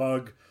where the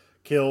bug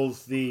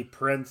kills the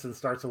prince and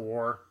starts a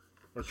war,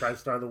 or tries to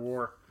start a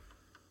war?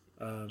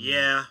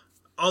 Yeah.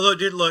 Although,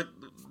 dude, look,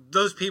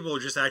 those people are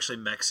just actually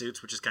mech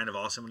suits, which is kind of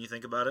awesome when you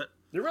think about it.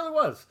 It really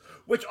was.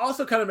 Which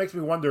also kind of makes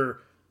me wonder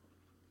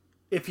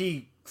if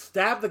he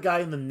stabbed the guy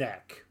in the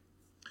neck.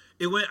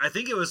 It went. I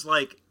think it was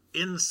like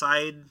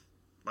inside.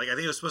 Like I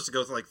think it was supposed to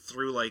go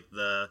through like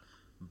the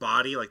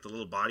body, like the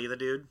little body of the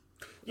dude.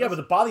 Yeah, but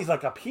the body's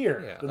like up here.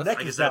 Yeah, the that's- neck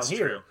I is guess down that's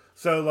here. true.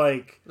 So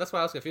like, That's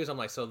why I was confused. I'm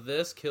like, so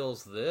this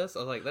kills this? I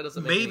was like, that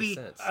doesn't make Maybe- any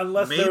sense.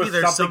 unless Maybe there was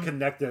there's something some-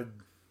 connected.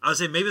 I would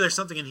say maybe there's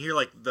something in here,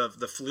 like the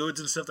fluids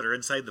and stuff that are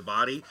inside the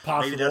body.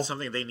 Possible. Maybe that's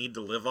something they need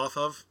to live off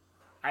of.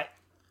 I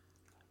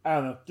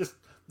don't know. Just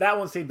that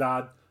one seemed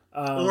odd.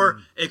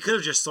 Or it could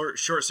have just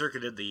short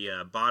circuited the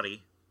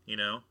body, you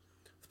know?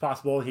 It's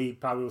possible he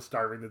probably was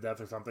starving to death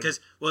or something. Because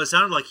it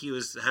sounded like he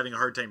was having a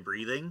hard time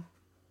breathing.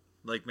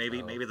 Like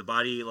maybe the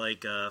body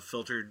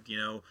filtered, you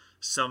know,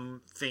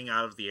 something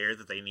out of the air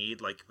that they need,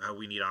 like how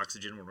we need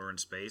oxygen when we're in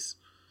space.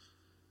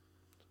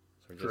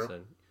 So just True.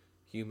 in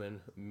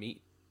human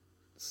meat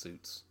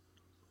suits.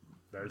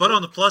 There's But it.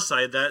 on the plus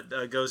side,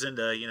 that goes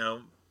into, you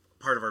know,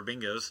 part of our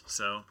bingos.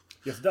 So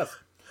Yes, it does.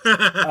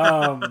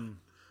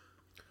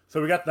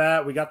 So we got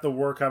that. We got the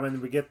war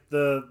coming. We get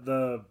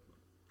the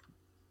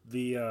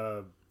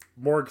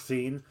morgue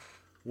scene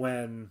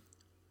when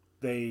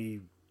they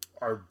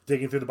are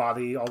digging through the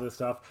body, all this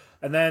stuff,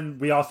 and then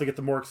we also get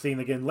the morgue scene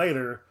again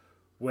later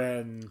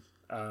when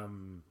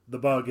the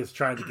bug is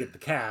trying to get the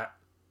cat.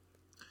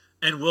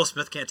 and Will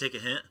Smith can't take a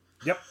hint.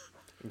 Yep.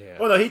 Yeah.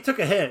 Well, no, he took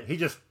a hint. He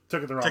just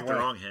took it the wrong Took way. the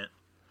wrong hint.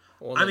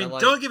 Well, I then mean,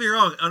 like- don't get me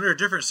wrong. Under a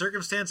different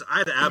circumstance,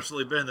 I'd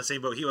absolutely been in the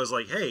same boat. He was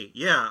like, "Hey,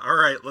 yeah, all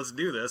right, let's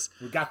do this."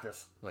 We got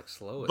this. like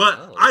slow it But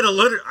down. I'd have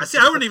literally,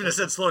 I wouldn't even have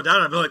said slow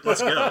down. I'd be like,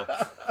 "Let's go."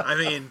 I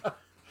mean,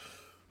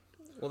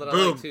 Well, then I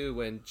Boom. like too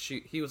when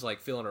he was like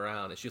feeling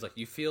around and she was like,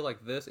 "You feel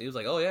like this?" And he was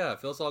like, "Oh yeah, it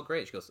feels all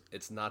great." She goes,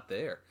 "It's not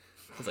there."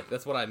 He's like,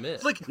 "That's what I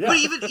meant." like, Yeah. but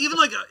even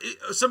like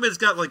somebody that's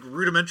got like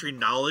rudimentary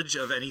knowledge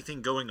of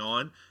anything going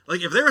on,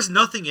 like if there was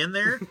nothing in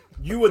there,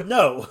 You would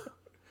know.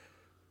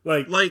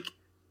 like,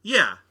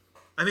 yeah,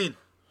 I mean,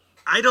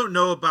 I don't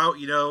know about,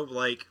 you know,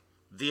 like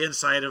the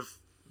inside of,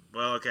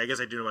 well, okay, I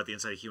guess I do know about the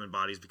inside of human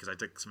bodies because I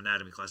took some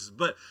anatomy classes.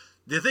 But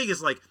the thing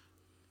is, like,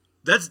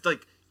 that's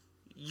like,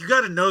 you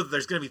got to know that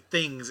there's going to be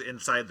things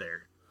inside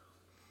there.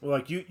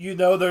 Like you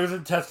know, there's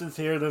intestines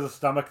here. There's a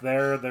stomach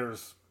there.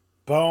 There's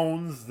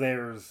bones.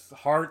 There's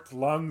heart,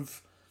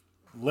 lungs,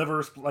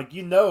 liver. Like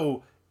you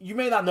know, you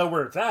may not know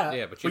where it's at.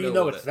 yeah, but you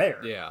know what it's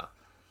there. Yeah.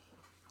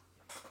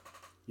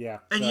 Yeah.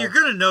 And so- you're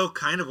going to know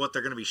kind of what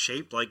they're going to be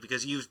shaped like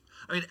because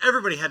I mean,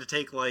 everybody had to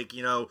take, like,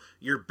 you know,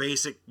 your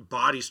basic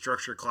body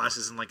structure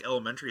classes in, like,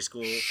 elementary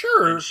school.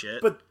 sure, and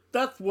shit. but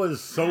that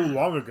was so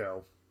long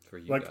ago. For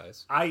you Like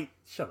guys.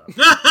 shut up.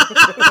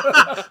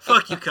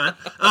 Fuck you, cunt.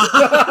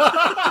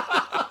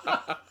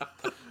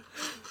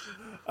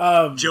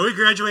 Joey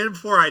graduated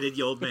before I did,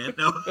 you old man.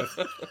 No,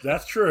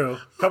 That's true.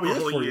 A couple a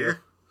years whole for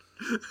year.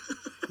 you.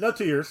 No,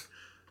 2 years.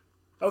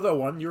 I was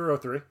 01. You were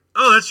 03.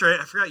 Oh, that's right.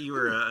 I forgot you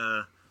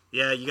were.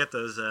 Yeah, you got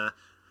those.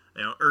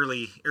 You know,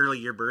 early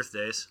year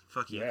birthdays.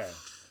 Fuck you. Yeah.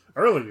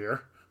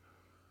 Earlier.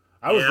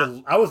 I was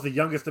Yeah. I was the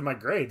youngest in my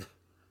grade.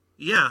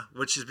 Yeah,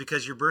 which is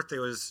because your birthday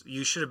was.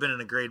 You should have been in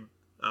a grade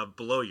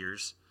below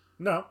yours.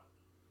 No.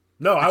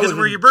 No, I Because was of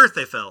where in- your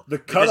birthday fell. the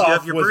because cutoff you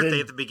have your was birthday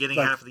in, at the beginning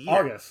like, half of the year.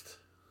 August.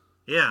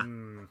 Yeah.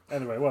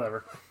 Anyway,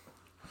 whatever.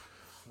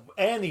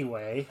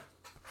 Anyway.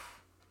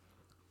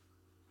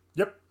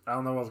 Yep. I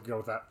don't know what to go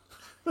with that.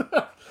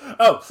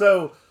 Oh,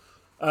 so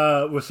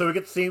we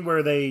get the scene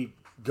where they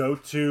go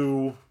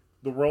to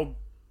the World's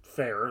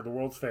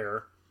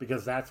Fair,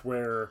 because that's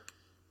where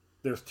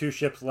there's 2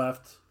 ships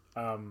left.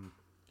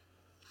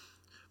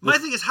 My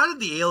thing is, how did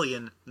the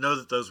alien know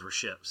that those were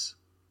ships?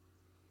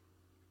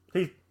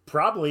 He's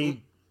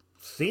probably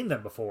seen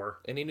them before.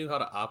 And he knew how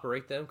to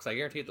operate them, because I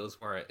guarantee those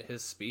weren't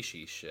his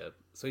species ship.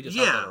 So he just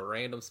Yeah. hopped on a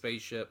random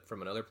spaceship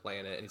from another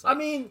planet, and he's like, I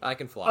mean, I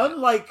can fly. it."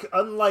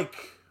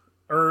 unlike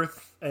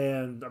Earth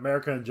and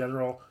America in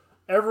general,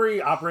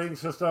 every operating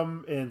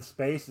system in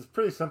space is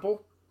pretty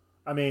simple.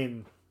 I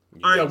mean,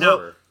 You All right, know,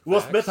 no. Will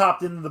facts. Smith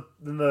hopped in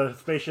the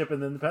spaceship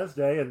in Independence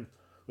Day and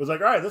was like,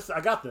 "All right,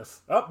 I got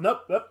this. Oh,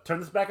 nope, turn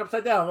this back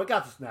upside down. I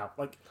got this now."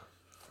 Like,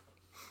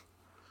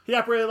 he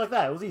operated like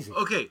that. It was easy.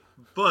 Okay,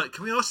 but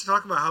can we also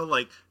talk about how,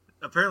 like,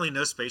 apparently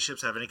no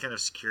spaceships have any kind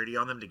of security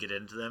on them to get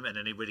into them, and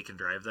anybody can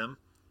drive them?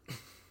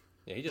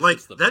 Yeah, he just Like,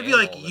 hits the that'd be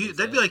manhole like and you. he's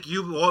That'd be in. like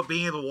you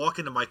being able to walk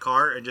into my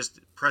car and just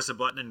press a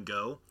button and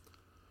go.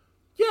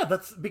 Yeah,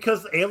 that's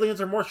because aliens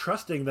are more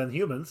trusting than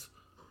humans.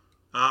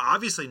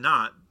 Obviously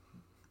not.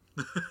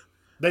 They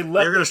They're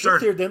left gonna their ships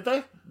start- here, didn't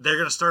they? They're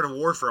gonna start a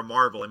war for a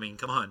marble. I mean,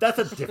 come on. That's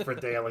a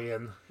different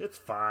alien. It's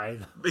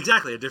fine.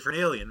 Exactly, a different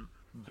alien.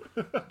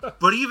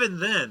 But even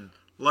then,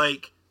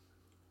 like,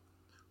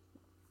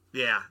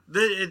 yeah,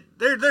 there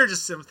are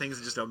just some things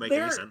that just don't make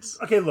any There- sense.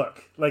 Okay,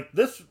 look, like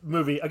this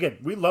movie again.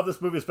 We love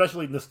this movie,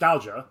 especially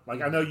nostalgia.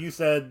 Like I know you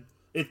said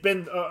it's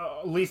been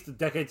at least a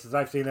decade since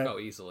I've seen it. Oh,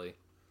 easily.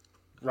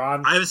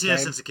 Ron, I haven't seen it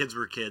same. since the kids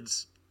were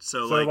kids,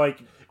 so, So like,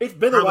 like it's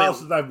been a probably- while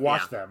since I've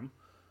watched yeah.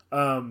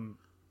 them.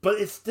 But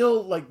it's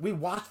still like we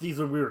watched these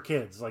when we were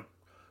kids. Like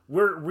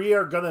we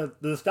are gonna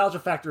the nostalgia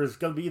factor is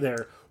gonna be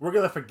there. We're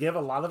gonna forgive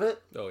a lot of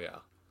it, Oh, yeah.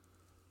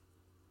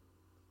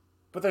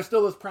 but there's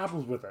still those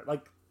problems with it.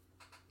 Like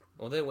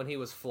Well, then when he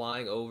was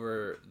flying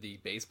over the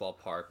baseball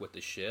park with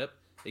the ship,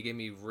 it gave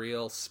me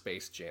real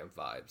Space Jam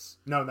vibes.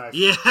 no, nice.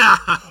 yeah,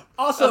 I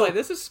Also, was like,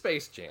 this is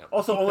Space Jam.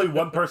 also only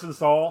one person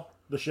saw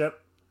the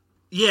ship.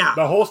 yeah.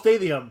 The whole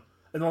stadium,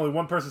 and only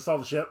one person saw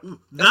the ship.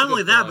 Not a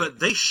only good that, point. but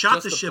they shot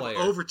Just the the ship player.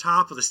 over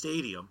top of the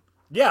stadium.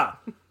 Yeah,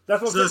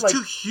 that's what So I'm there's saying. two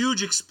Like,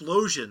 huge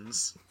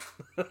explosions.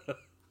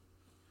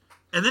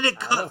 And then it know.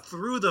 cut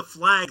through the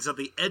flags at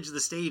the edge of the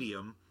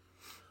stadium.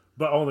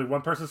 but only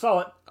one person saw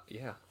it.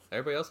 Yeah.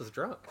 Everybody else is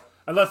drunk.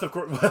 Unless, of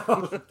course,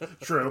 well,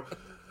 true.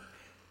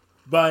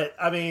 But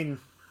I mean,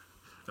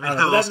 I mean, know,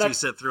 how but else that do you next-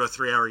 sit through a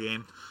 3-hour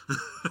game?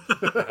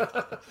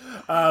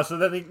 so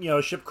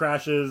then ship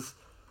crashes,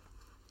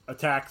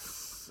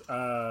 attacks.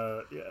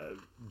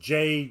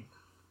 Jay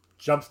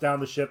jumps down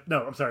the ship.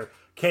 No, I'm sorry.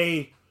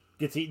 Kay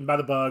gets eaten by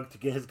the bug to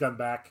get his gun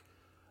back.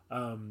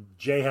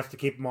 Jay has to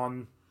keep him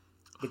on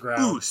the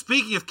ground. Ooh,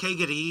 speaking of K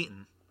getting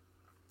eaten.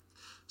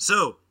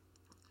 So,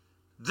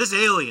 this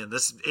alien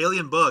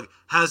bug,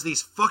 has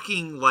these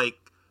fucking, like,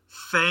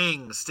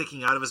 fangs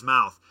sticking out of his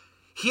mouth.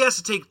 He has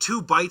to take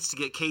 2 bites to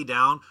get K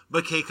down,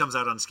 but K comes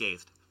out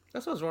unscathed.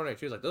 That's what I was wondering,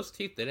 too. Like, those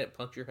teeth didn't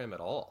puncture him at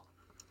all.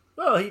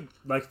 Well, he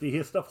likes to eat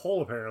his stuff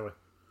whole. Apparently,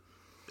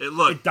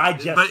 It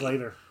digests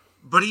later.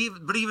 But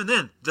even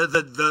then,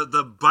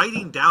 the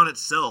biting down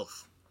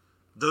itself,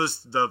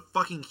 the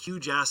fucking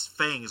huge ass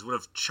fangs would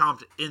have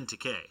chomped into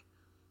K.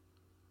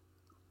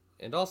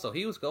 And also,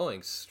 he was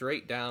going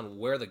straight down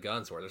where the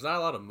guns were. There's not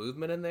a lot of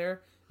movement in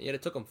there, and yet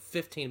it took him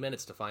 15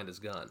 minutes to find his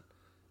gun.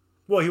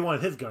 Well, he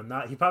wanted his gun.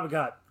 He probably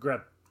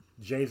grabbed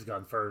Jay's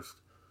gun first.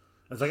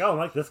 It's like, oh, I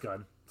like this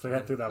gun, so he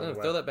had to throw that one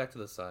away. Throw that back to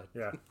the side.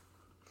 Yeah.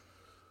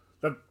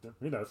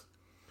 Who knows?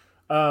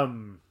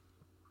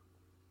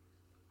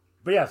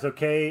 But yeah, so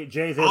Jay's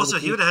able Also, to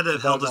he keep would have had to the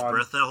have held bug his on.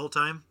 breath that whole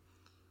time.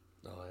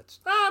 Oh,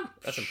 Um,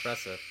 that's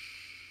impressive.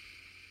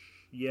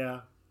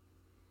 Yeah.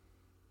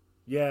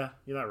 Yeah,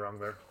 you're not wrong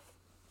there.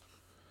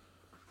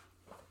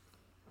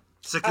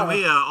 So can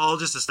we all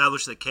just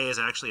establish that K is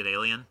actually an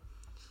alien?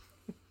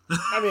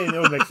 I mean, it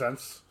would make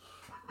sense.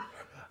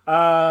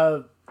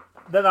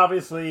 Then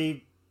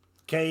obviously,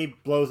 Kay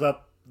blows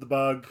up the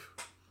bug.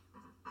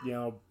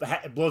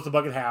 Blows the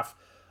bug in half.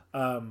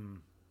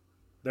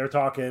 They're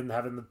talking,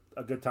 having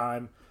a good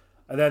time,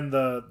 and then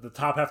the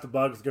top half of the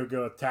bug is gonna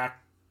go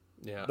attack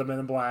Yeah. the Men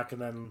in Black,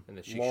 and then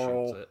she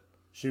Laurel shoots it.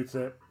 shoots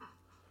it.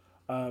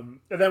 And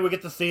then we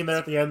get the scene there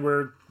at the end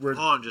where Hold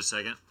on just a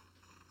second.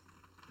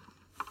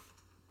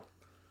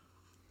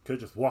 could have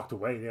just walked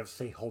away. You have to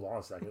say, "Hold on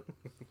a second."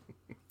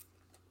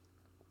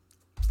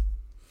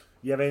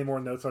 You have any more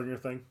notes on your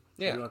thing?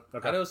 Yeah.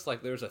 Okay. I noticed,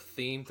 like, there's a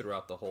theme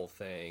throughout the whole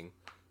thing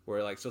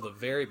where, like, so the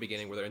very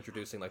beginning where they're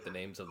introducing, like, the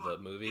names of the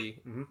movie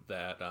Mm-hmm.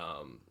 that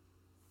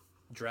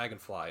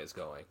Dragonfly is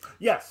going.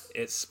 Yes.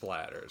 It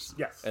splatters.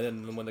 Yes. And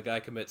then when the guy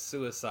commits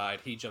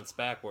suicide, he jumps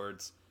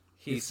backwards.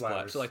 He splatters.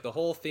 splatters. So, like, the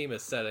whole theme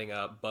is setting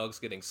up bugs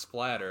getting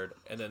splattered,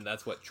 and then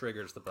that's what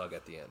triggers the bug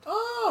at the end.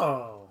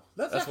 Oh,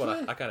 that's That's actually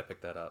what I kind of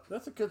picked that up.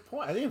 that's a good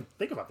point. I didn't even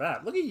think about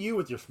that. Look at you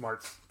with your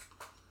smarts.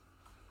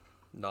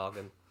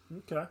 Noggin.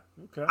 Okay.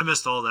 I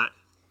missed all that.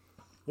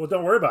 Well,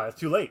 don't worry about it. It's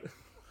too late.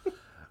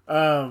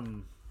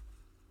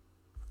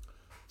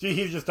 Gee,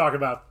 he was just talking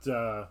about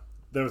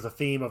there was a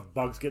theme of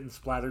bugs getting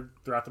splattered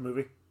throughout the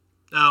movie.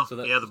 Oh, So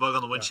that- yeah, the bug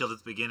on the windshield at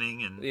the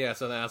beginning, and Yeah,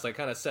 so now it's like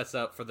kind of sets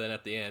up for then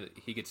at the end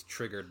he gets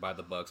triggered by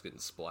the bugs getting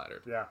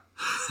splattered. Yeah.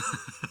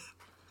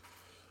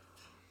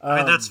 I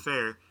mean, that's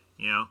fair,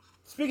 you know.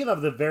 Speaking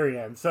of the very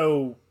end,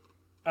 so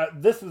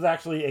this is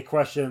actually a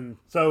question.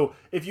 So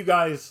if you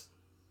guys,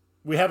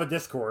 we have a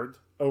Discord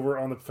over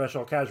on the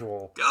Professional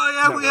Casual. Oh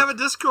yeah, we Network. have a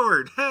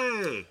Discord.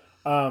 Hey,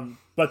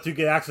 But to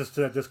get access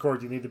to that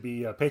Discord, you need to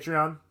be a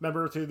Patreon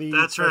member to the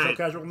That's Professional right.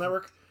 Casual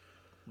Network.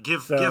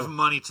 give So-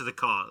 money to the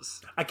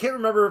cause. I can't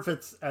remember if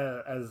it's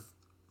as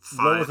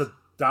low as $5.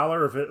 $1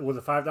 or if it was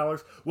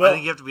 $5. I Well,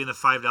 think you have to be in the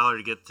 $5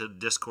 to get to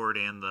Discord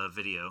and the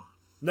video.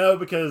 no,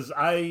 because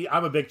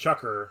I'm a big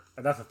chucker,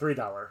 and that's a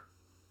 $3.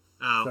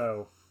 Oh,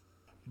 So,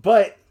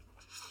 but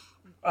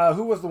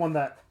who was the one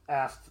that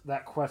asked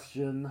that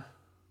question?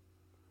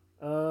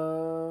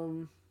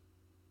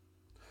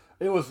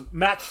 It was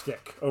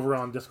Matchstick over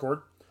on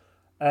Discord,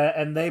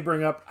 and they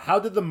bring up, how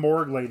did the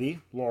morgue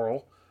lady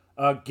Laurel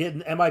get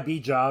an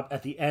MIB job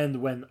at the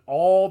end when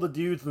all the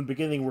dudes in the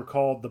beginning were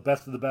called the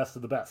best of the best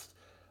of the best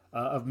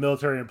of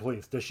military and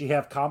police? Does she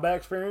have combat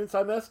experience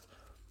I missed,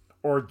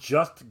 or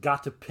just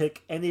got to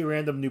pick any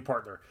random new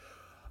partner?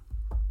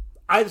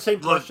 I had the same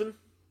question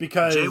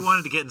because Jay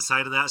wanted to get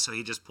inside of that, so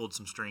he just pulled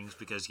some strings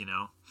because, you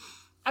know.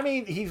 I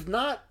mean, he's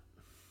not.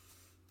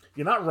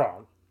 You're not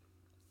wrong.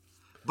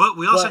 But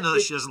we also But know that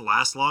it- she doesn't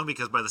last long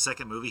because by the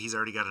second movie, he's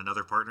already got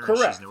another partner and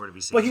Correct. she's nowhere to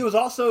be seen. But he was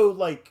also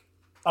like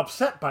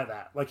upset by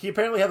that. Like he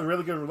apparently had a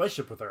really good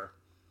relationship with her.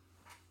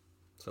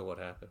 So what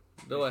happened?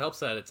 Though it helps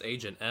that it's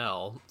Agent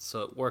L,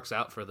 so it works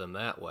out for them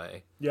that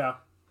way. Yeah,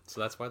 So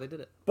that's why they did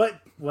it.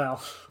 but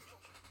well,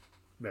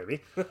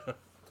 maybe.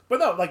 But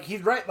no, like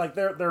he's right. Like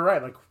they're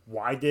right. Like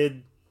why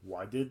did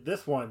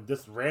this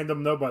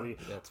random nobody?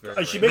 That's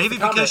very She random. makes Maybe the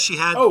comment, because she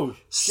had "Oh,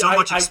 so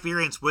much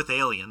experience with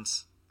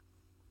aliens,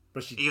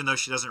 but she even though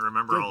she doesn't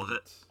remember all of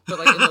it. But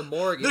like in the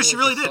morgue, No, even she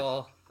when really did.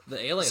 saw the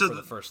alien So for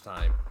the th- first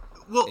time,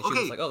 Well, and she okay,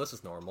 was like, "Oh, this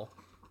is normal."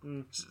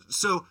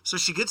 so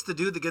she gets the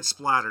dude that gets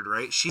splattered,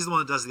 right? She's the one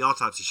that does the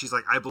autopsy. She's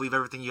like, I believe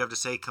everything you have to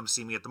say. Come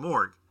see me at the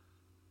morgue,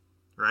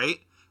 right?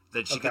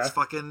 Then she gets Okay.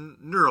 fucking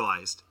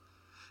neuralized,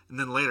 and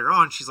then later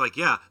on, she's like,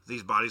 yeah,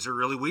 these bodies are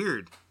really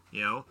weird,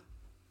 you know.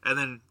 And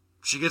then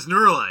she gets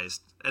neuralized,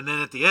 and then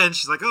at the end,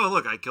 she's like, oh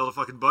look, I killed a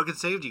fucking bug and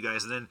saved you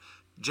guys. And then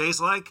Jay's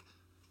like,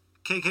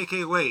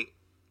 KKK, wait.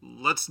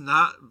 Let's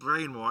not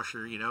brainwash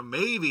her, you know.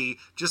 Maybe,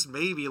 just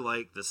maybe,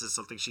 like this is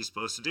something she's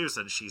supposed to do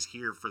since she's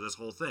here for this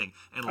whole thing.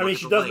 And I look mean, at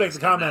she the does make legs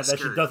the and comment that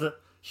skirt.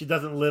 she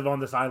doesn't live on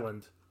this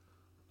island.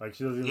 Like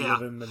she doesn't even Yeah.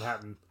 live in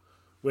Manhattan,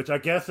 which I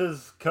guess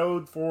is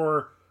code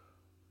for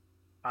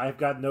I've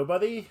got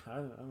nobody. I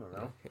don't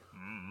know.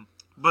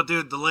 But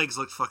dude, the legs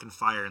look fucking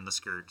fire in the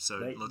skirt, so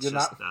let's You're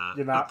just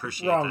you're not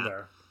appreciate wrong that.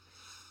 there.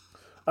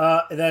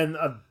 And then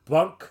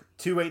Bunk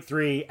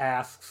 283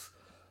 asks,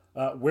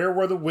 "Where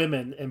were the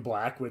women in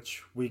black?"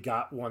 Which we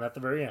got one at the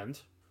very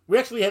end. We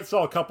actually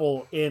saw a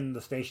couple in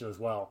the station as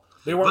well.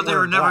 They weren't. But they were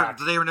wearing never black.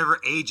 they were never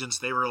agents.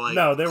 They were like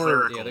No, they were-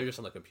 clerical. Yeah, they're just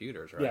on the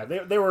computers, right? Yeah,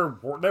 they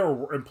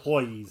were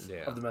employees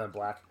Yeah. of the Men in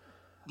Black.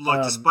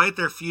 Look, despite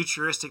their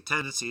futuristic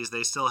tendencies,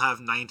 they still have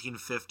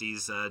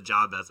 1950s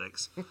job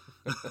ethics.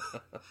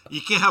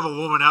 You can't have a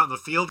woman out in the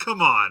field.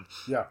 Come on,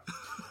 Yeah.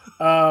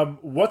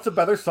 What's a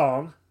better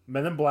song,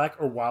 Men in Black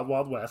or Wild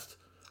Wild West?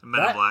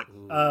 Men That-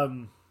 in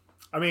Black.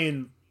 I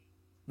mean,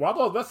 Wild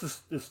Wild West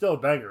is still a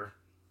banger.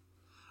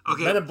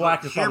 Okay, Men in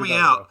Black is hear probably me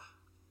better, out. though.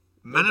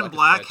 Men in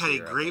Black is Black had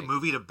a catchier, I great think.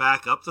 movie to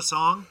back up the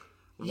song.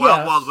 Yes.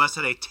 Wild Wild West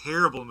had a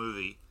terrible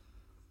movie.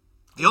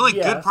 The only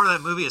good Yes. part of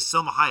that movie is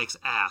Selma Hayek's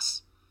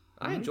ass.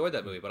 I enjoyed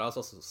that movie, but I was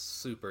also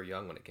super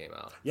young when it came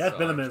out. Yeah, it's so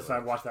been a I minute enjoyed since I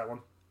it. watched that one.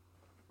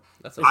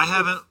 That's I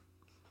haven't.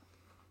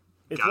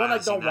 It's God, I one I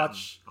haven't seen don't that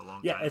watch. in a long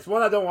Yeah, time. it's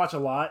one I don't watch a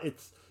lot.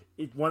 It's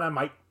one I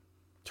might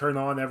turn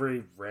on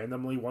every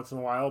randomly once in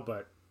a while,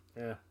 but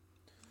yeah.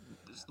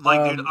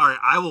 Like, dude, all right,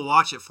 I will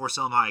watch it for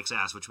Selma Hayek's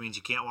ass, which means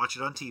you can't watch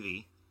it on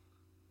TV.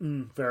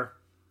 Fair.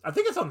 I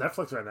think it's on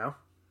Netflix right now.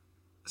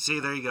 See,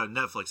 there you go,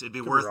 Netflix. It'd be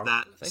be worth wrong.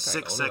 that I think 6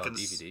 I own seconds,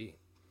 it on DVD.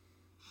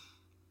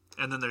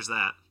 and then there's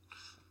that.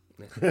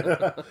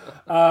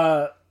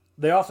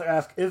 They also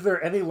ask, is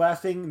there any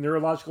lasting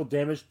neurological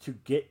damage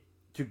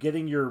to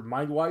getting your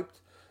mind wiped?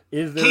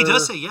 Is there? He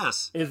does say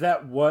yes. Is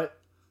that what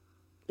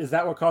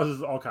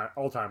causes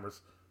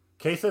Alzheimer's?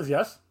 Kay says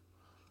yes.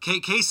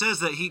 Kay says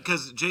that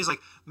because Jay's like,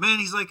 man,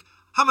 he's like,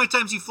 how many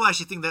times you flash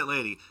you think that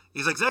lady?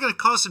 He's like, is that going to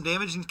cause some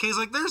damage? And Kay's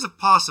like, there's a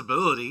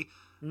possibility.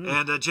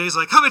 And Jay's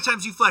like, how many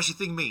times you flash you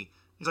think me?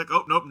 He's like,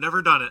 oh, nope,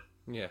 never done it.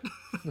 Yeah.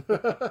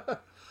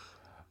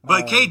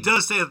 But Kay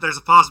does say that there's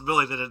a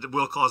possibility that it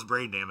will cause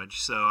brain damage.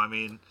 So, I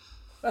mean,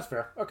 That's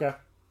fair. Okay.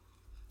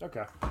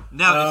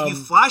 now if you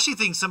flashy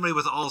think somebody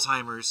with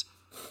Alzheimer's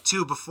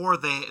too before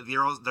their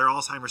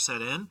Alzheimer's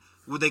set in,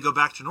 would they go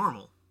back to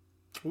normal?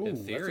 Ooh, In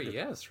that's a theory, good-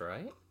 yes,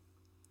 right?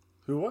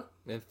 Who what?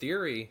 In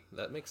theory,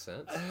 that makes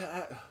sense.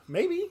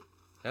 Maybe.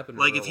 Happened in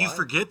Like, real if you life.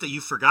 forget that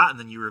you've forgotten,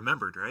 then you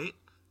remembered, right?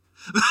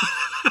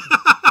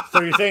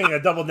 So you're saying a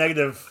double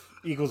negative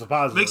equals a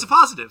positive? Makes a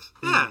positive.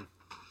 Yeah.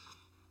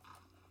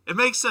 It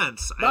makes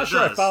sense. Not It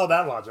sure I does. follow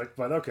that logic,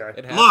 but okay.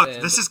 It Look,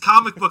 happened. this is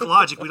comic book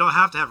logic. We don't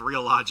have to have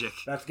real logic.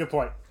 That's a good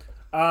point.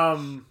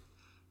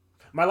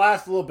 My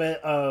last little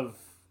bit of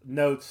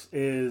notes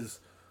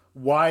is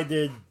why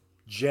did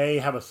Jay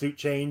have a suit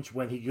change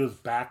when he goes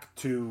back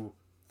to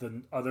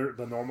the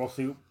normal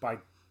suit by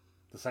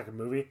the second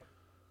movie?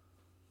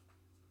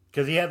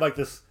 Because he had like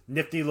this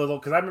nifty little.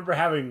 Because I remember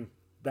having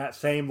that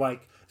same,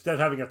 like, instead of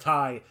having a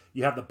tie,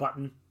 you have the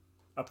button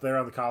up there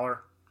on the collar.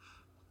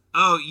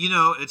 Oh,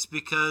 it's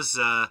because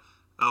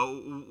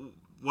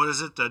what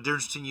is it? The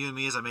difference between you and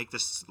me is I make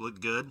this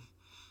look good.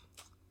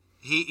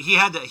 He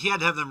had to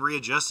have them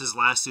readjust his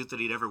last suit that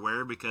he'd ever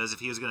wear, because if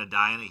he was going to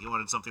die in it, he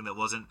wanted something that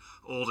wasn't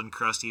old and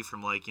crusty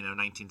from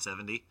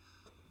 1970.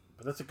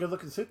 But that's a good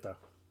looking suit, though.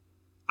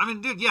 I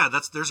mean, dude, yeah,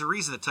 there's a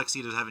reason that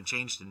tuxedos haven't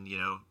changed in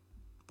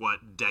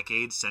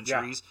decades,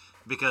 centuries,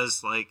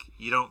 because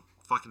you don't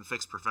fucking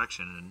fix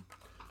perfection. And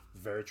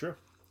Very true.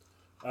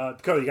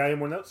 Dakota, you got any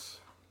more notes?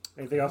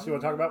 Anything else you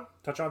want to talk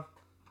about? Touch on?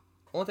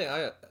 One thing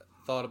I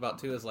thought about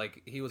too is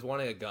he was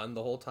wanting a gun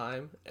the whole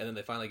time, and then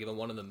they finally give him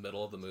one in the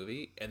middle of the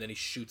movie, and then he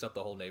shoots up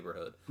the whole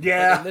neighborhood.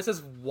 Yeah. And this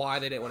is why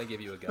they didn't want to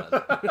give you a gun.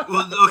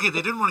 well, okay,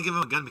 they didn't want to give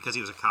him a gun because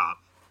he was a cop.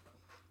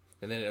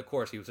 And then of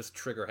course he was just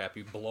trigger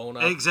happy, blown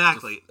up.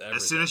 Exactly. just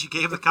As soon as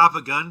everything. you gave the cop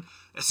a gun.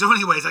 So,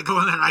 anyways, I go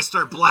in there and I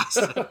start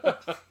blasting.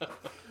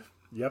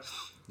 Yep.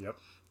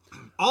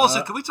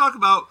 Also, can we talk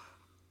about?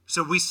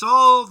 So we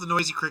saw the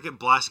noisy cricket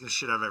blasting the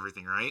shit out of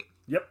everything, right?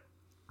 Yep.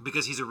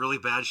 Because he's a really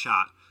bad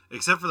shot,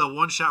 except for the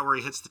one shot where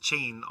he hits the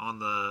chain on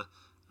the.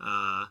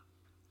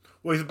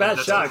 Well, he's a bad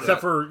that's shot, all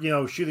except for,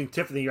 shooting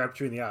Tiffany right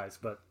between the eyes,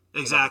 but...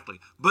 Exactly,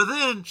 but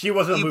then She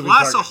wasn't a he moving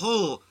blasts target. a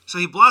hole. So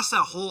he blasts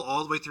that hole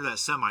all the way through that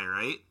semi,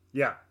 right?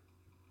 Yeah.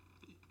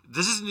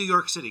 This is New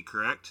York City,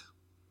 correct?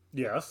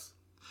 Yes.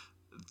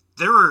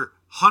 There were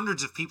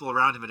hundreds of people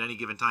around him at any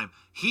given time.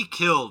 He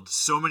killed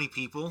so many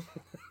people.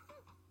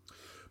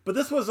 But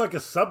this was like a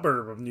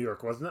suburb of New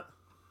York, wasn't it?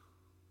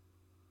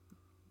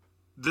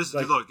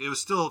 Look, it was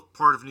still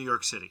part of New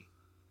York City.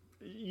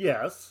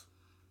 Yes.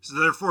 So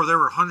therefore, there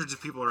were hundreds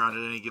of people around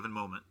at any given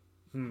moment.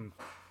 Look,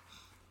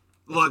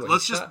 What,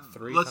 let's he just shot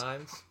three let's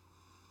times.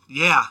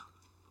 yeah.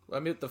 I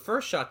mean, the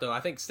first shot though,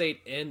 I think stayed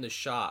in the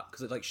shop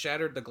because it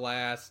shattered the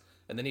glass,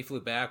 and then he flew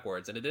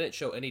backwards, and it didn't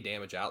show any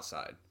damage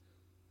outside.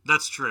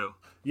 That's true.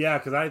 Yeah,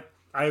 because I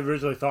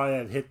originally thought it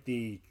had hit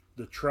the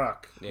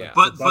truck. Yeah.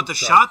 But bug the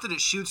truck. shot that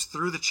it shoots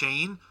through the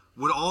chain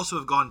would also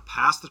have gone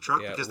past the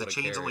truck Yeah, it because the would've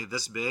chain's carried. only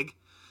this big.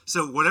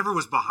 So whatever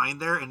was behind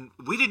there, and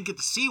we didn't get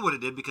to see what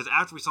it did because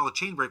after we saw the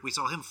chain break, we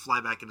saw him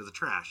fly back into the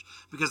trash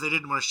because they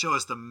didn't want to show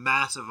us the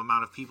massive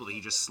amount of people that he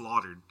just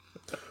slaughtered.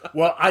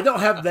 Well, I don't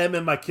have them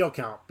in my kill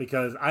count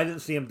because I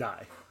didn't see him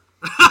die.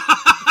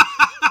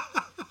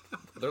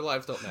 Their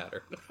lives don't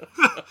matter.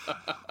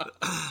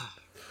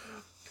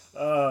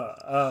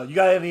 You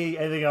got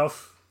anything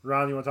else,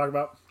 Ron, you want to talk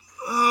about?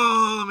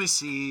 Oh, let me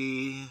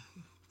see.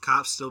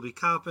 Cops still be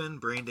copping.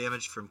 Brain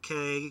damage from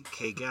K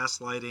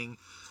gaslighting.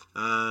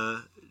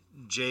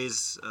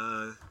 Jay's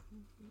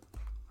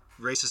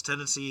racist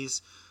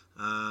tendencies.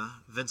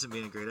 Vincent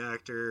being a great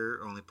actor.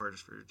 Only partners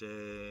for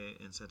Jay.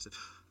 Insensitive.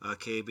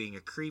 K being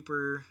a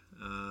creeper.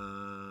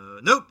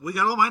 Nope, we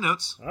got all my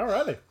notes.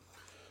 Alrighty.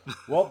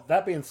 Well,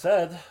 that being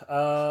said,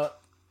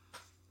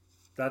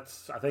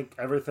 that's, I think,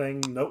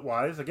 everything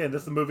note-wise. Again,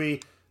 this is a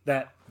movie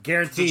that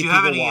guaranteed Did you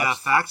have people any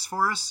watched. facts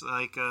for us?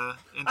 I'll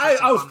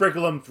Interesting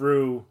sprinkle them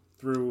through.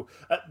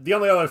 The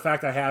only other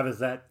fact I have is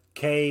that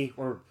Kay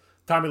or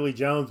Tommy Lee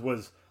Jones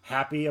was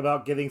happy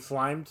about getting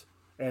slimed,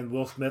 and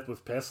Will Smith was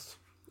pissed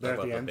there at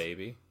About the the end.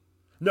 baby.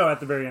 No, at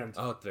the very end.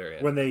 Oh, at the very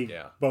end. When they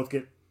yeah. both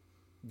get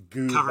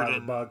gooed Covered by the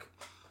in- bug.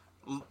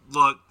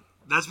 Look,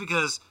 that's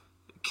because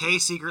Kay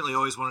secretly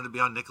always wanted to be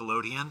on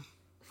Nickelodeon.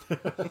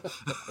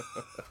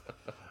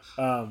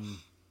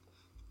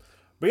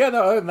 But yeah,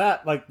 no, other than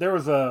that, there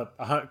was a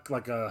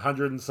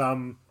 100 and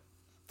some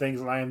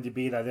things on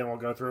IMDb that I didn't want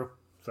to go through.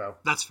 So,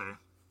 That's fair.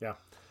 yeah.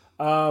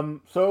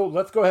 So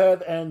let's go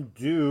ahead and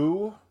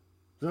do...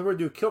 Do we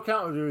do kill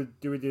count or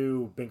do we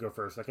do bingo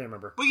first? I can't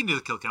remember. We can do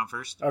the kill count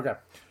first. Okay.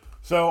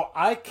 So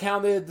I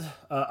counted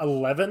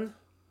 11.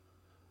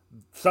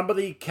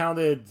 Somebody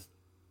counted...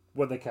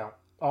 What they count?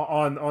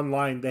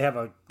 Online, they have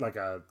a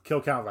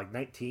kill count of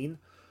 19.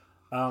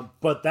 But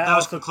that That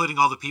was also... including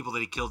all the people that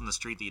he killed in the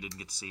street that you didn't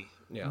get to see.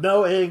 Yeah.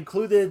 No, it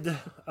included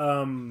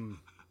the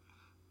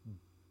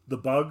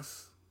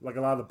bugs. A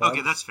lot of the bugs.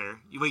 Okay, that's fair.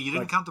 Wait, you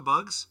didn't count the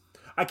bugs?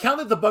 I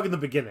counted the bug in the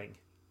beginning,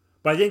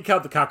 but I didn't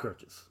count the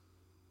cockroaches.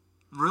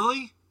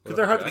 Really? Because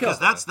they're hard to kill.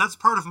 Because that's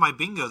part of my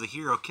bingo, the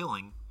hero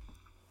killing.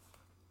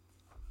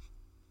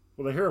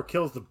 Well, the hero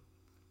kills the...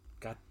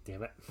 God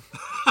damn it.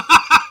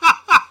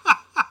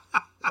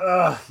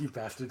 Ugh, you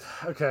bastard.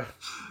 Okay.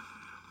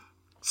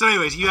 So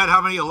anyways, you had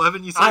how many?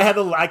 11 you said?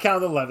 I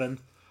counted 11.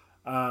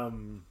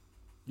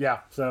 Yeah,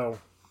 so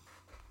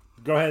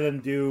go ahead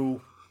and do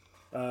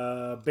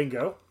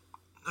bingo.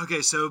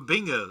 Okay, so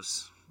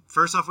bingos.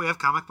 First off, we have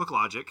comic book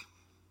logic.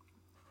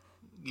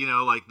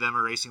 Them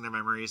erasing their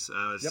memories,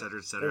 et cetera,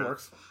 et It cetera.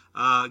 works.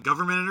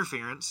 Government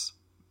interference.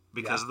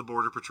 because Yeah. of the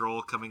border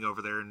patrol coming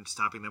over there and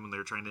stopping them when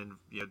they're trying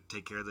to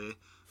take care of the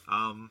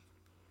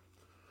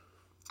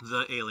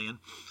alien.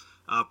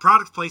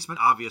 Product placement,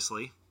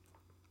 obviously,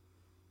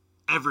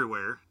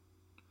 everywhere.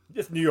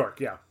 It's New York,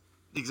 yeah.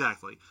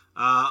 Exactly.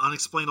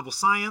 Unexplainable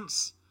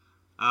science.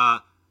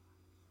 I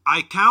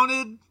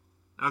counted.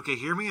 Okay,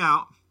 hear me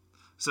out.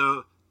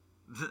 So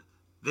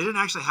they didn't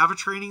actually have a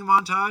training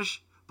montage,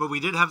 but we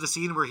did have the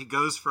scene where he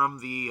goes from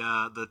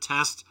the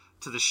test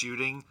to the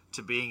shooting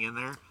to being in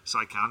there. So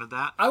I counted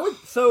that.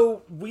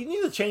 So we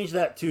need to change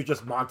that to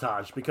just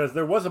montage, because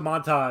there was a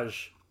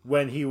montage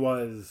when he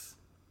was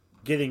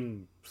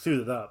getting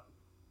suited up.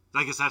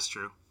 I guess that's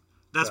true.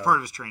 That's So- part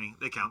of his training.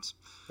 That counts.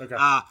 Okay.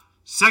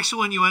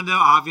 Sexual innuendo,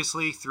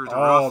 obviously, through the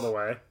All roof. the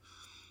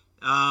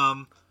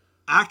way.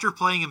 Actor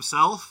playing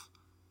himself.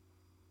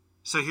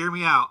 So hear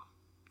me out,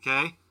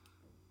 okay?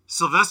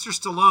 Sylvester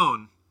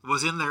Stallone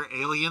was in their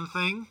alien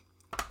thing.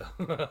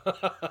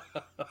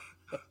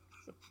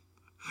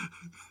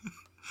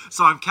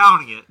 So I'm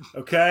counting it.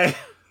 Okay.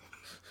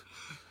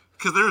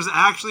 Because there's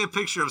actually a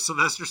picture of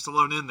Sylvester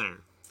Stallone in there.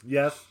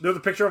 Yes. There's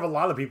a picture of a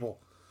lot of people.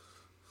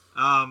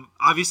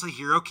 Obviously,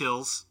 Hero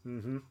kills.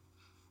 Mm-hmm.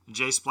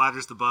 Jay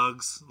splatters the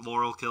bugs.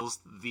 Laurel kills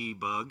the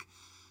bug.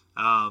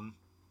 And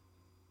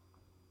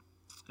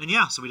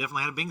yeah, so we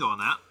definitely had a bingo on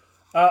that.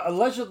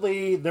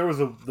 Allegedly, there was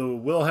the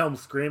Wilhelm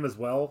scream as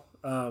well.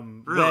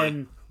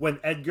 Really? When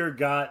Edgar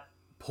got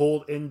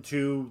pulled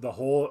into the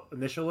hole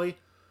initially,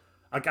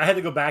 like I had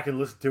to go back and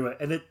listen to it,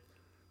 and it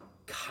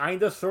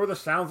kind of sort of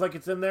sounds like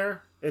it's in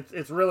there.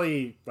 It's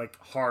really like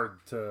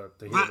hard to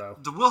hear But though.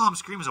 the Wilhelm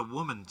scream is a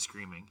woman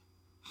screaming,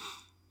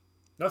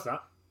 No, it's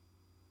not.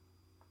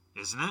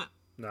 isn't it?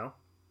 No.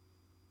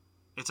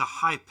 It's a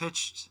high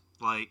pitched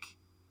like.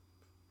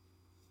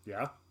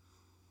 Yeah.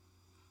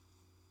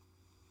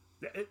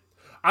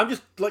 I'm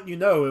just letting you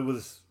know it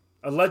was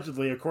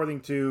allegedly,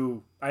 according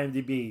to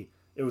IMDb,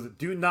 it was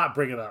do not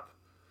bring it up.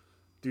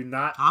 Do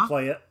not Huh?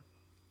 play it.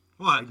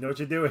 What? I know what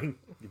you're doing,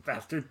 you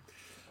bastard.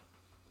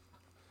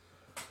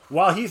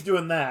 While he's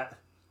doing that,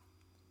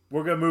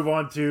 we're going to move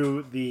on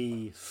to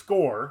the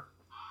score.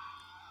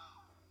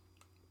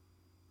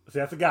 See,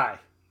 that's a guy.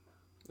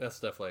 That's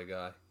definitely a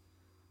guy.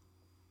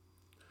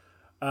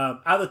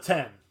 Out of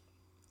 10.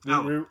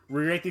 Oh.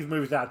 We rate these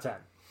movies out of 10.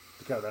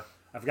 Dakota.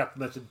 I forgot to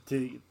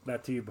mention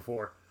that to you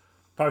before.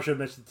 Probably should have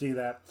mentioned to you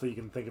that so you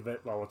can think of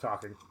it while we're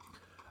talking.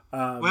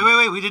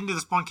 Wait. We didn't do the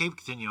Spawn Cave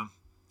Continuum.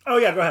 Oh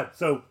yeah, go ahead.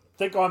 So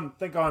think on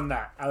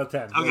that out of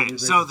 10. What do Okay, you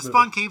so rate the this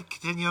Spawn movie? Cave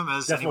Continuum,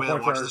 as Decimal anybody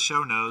that points watches are the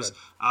show knows,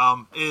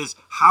 good. is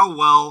how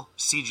well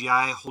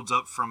CGI holds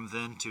up from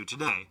then to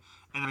today.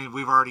 And I mean,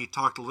 we've already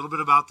talked a little bit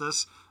about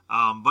this,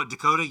 but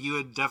Dakota, you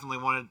had definitely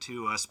wanted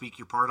to speak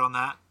your part on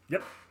that,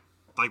 Yep.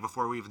 like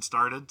before we even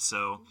started.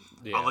 So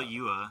Yeah. I'll let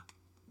you.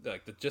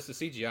 Like just the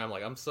CGI, I'm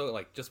like, I'm so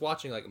like just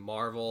watching like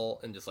Marvel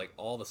and just like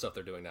all the stuff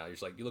they're doing now. You're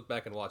just like, you look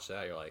back and watch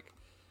that, you're like,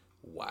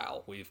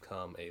 wow, we've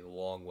come a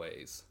long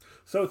ways.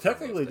 So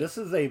technically, this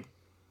is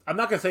I'm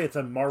not gonna say it's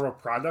a Marvel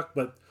product,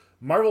 but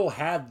Marvel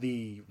had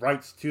the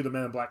rights to the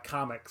Men in Black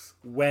comics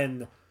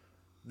when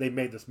they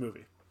made this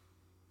movie.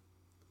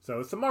 So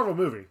it's a Marvel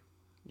movie,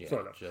 Yeah,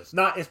 sort of. just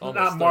It's almost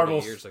not 30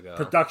 Marvel's years ago.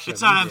 production.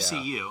 It's not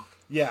MCU.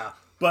 Yeah,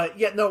 but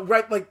yeah, no,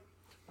 right? Like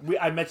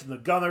I mentioned the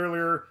gun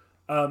earlier.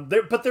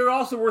 But there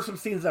also were some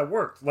scenes that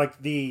worked, like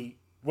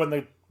when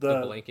the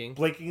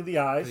blinking of the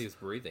eyes. He's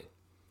breathing.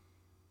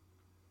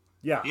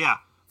 Yeah, Yeah,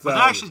 but So-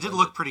 that actually did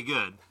look pretty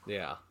good.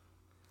 Yeah.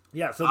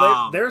 yeah.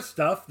 So there's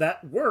stuff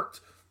that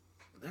worked.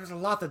 There's a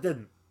lot that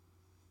didn't.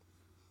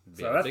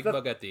 So Yeah, that's big the-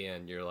 bug at the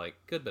end. You're like,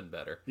 could have been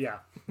better. Yeah,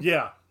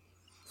 yeah.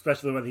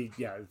 Especially when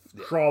is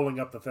crawling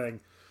up the thing.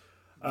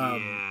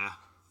 Yeah.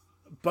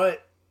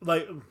 But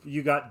like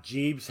you got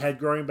Jeeb's head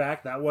growing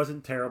back. That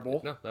wasn't terrible.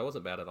 No, that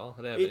wasn't bad at all.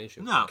 I didn't have an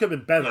issue. No. Could have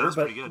been better, Yeah, that's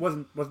but pretty good.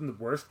 wasn't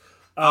the worst.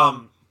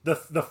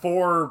 The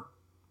four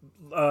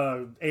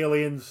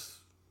aliens.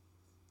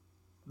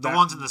 The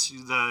ones in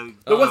the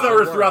The ones that were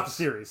worms. throughout the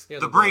series. Yeah,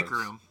 the break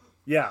worms. room.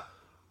 Yeah.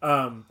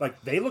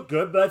 Like they look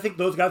good, but I think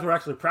those guys were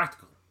actually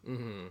practical.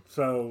 Mm-hmm.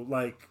 So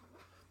like,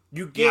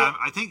 you get Yeah,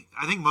 I think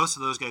most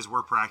of those guys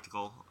were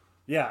practical.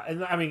 yeah,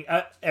 and I mean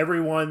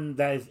everyone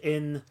that is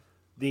in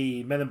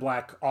the Men in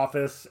Black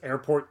office,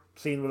 airport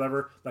scene,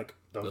 whatever, like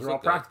those Those are all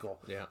look good. practical.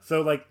 Yeah.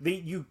 So like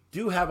you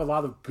do have a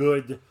lot of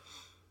good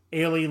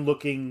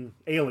alien-looking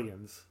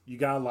aliens. You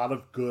got a lot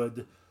of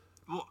good.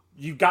 Well,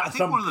 You got think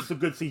some one of the-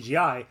 good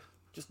CGI,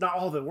 just not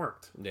all of it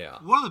worked. Yeah.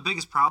 one of the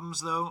biggest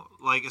problems, though,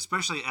 like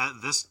especially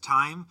at this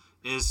time,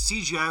 is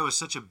CGI was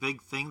such a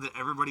big thing that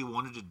everybody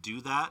wanted to do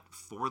that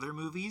for their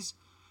movies,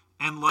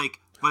 and like,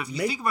 but if you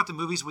think about the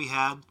movies we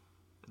had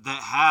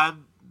that had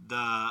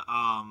the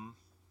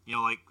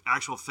like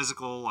actual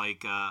physical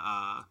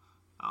Well,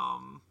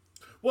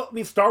 I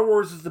mean, Star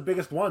Wars is the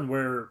biggest one,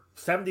 where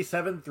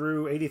 77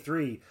 through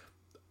 83,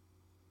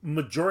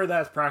 majority of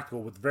that is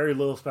practical with very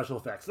little special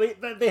effects.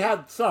 They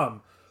had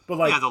some, but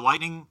like the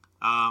lightning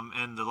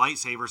and the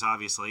lightsabers,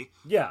 obviously.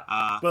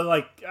 but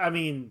like I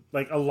mean,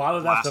 like a lot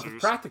of that stuff is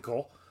blasters.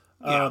 practical.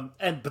 Yeah.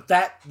 But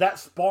that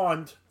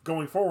spawned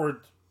going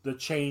forward the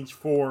change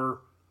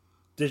for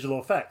digital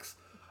effects.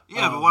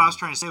 Yeah, but what I was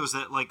trying to say was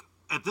that, like,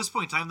 at this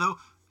point in time, though,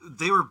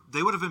 they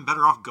would have been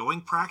better off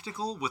going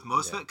practical with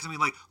most of it. Because, I mean,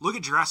 like, look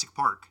at Jurassic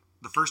Park.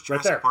 The first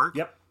Right there. Jurassic Park.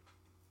 Yep.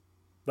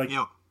 Like, You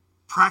know,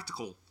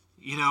 practical,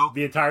 you know?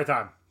 the entire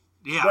time.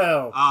 Yeah.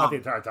 Well, not the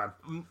entire time.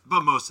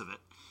 But most of it.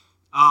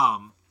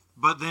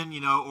 But then,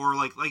 you know, or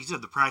like you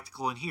said, the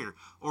practical in here.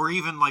 Or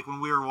even, like, when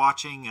we were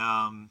watching,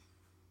 the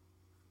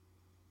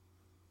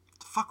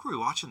fuck were we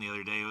watching the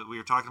other day? We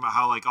were talking about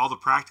how, like, all the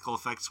practical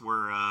effects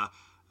were,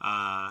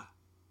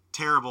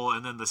 terrible,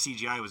 and then the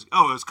CGI was, it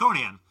was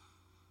Conan.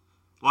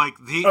 Like,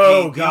 the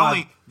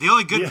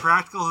only good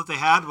practical that they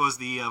had was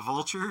the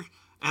vulture,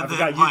 and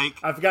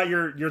I forgot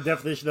your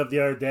definition of the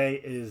other day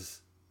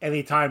is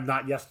anytime,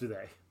 not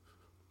yesterday.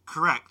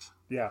 Correct.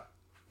 Yeah.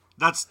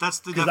 That's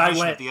the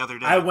definition of the other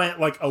day. I went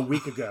like a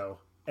week ago,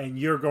 and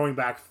you're going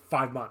back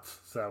 5 months.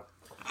 So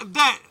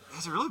that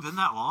has it really been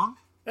that long?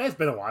 it's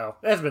been a while.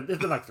 It's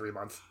been like 3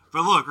 months.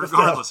 But look,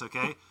 regardless,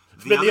 okay.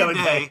 The other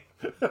day.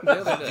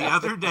 The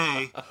other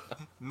day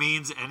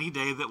means any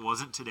day that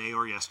wasn't today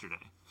or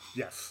yesterday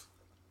Yes.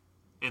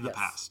 in the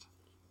past.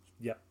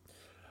 Yep.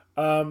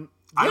 I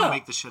Yeah. don't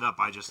make the shit up.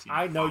 I just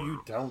I know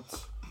you don't.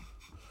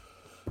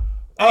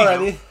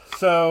 Alrighty,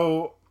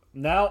 so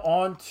now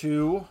on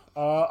to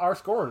our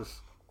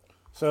scores.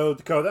 So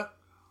Dakota,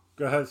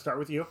 go ahead and start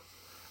with you.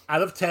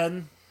 Out of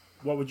 10,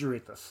 what would you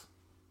rate this?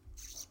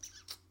 Let's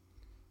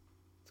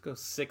go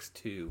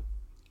 6-2.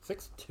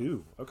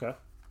 6.2. Okay.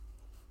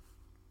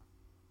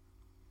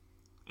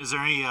 Is there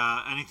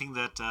anything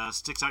that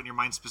sticks out in your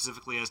mind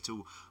specifically as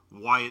to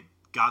why it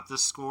got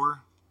this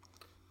score?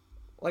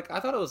 Like,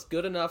 I thought it was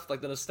good enough. Like,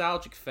 the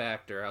nostalgic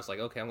factor, I was like,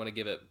 okay, I'm going to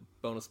give it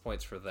bonus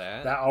points for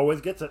that. That always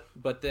gets it.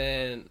 But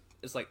then,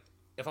 it's like,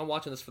 if I'm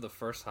watching this for the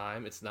first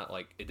time, it's not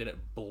like, it didn't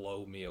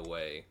blow me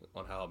away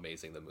on how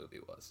amazing the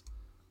movie was.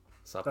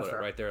 So I put it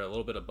right there, a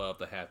little bit above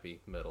the happy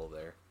middle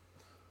there.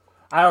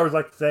 I always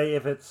like to say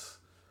if it's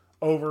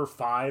over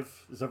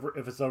 5,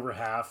 if it's over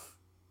half,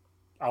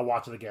 I'll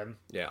watch it again.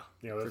 Yeah,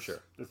 You know, for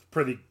sure. It's a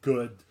pretty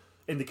good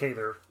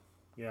indicator,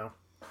 you know.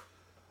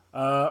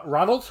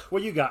 Ronald,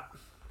 what you got?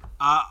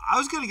 I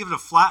was going to give it a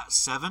flat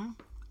 7.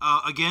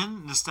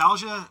 Again,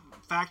 nostalgia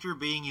factor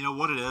being, you know,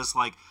 what it is.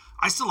 Like,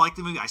 I still like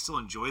the movie. I still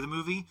enjoy the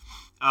movie.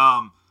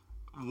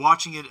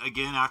 Watching it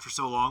again after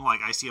so long,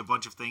 like, I see a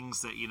bunch of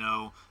things that, you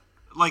know,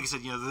 like I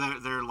said, you know,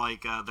 they're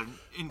like, they're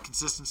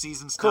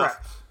inconsistencies and stuff.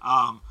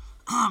 Correct.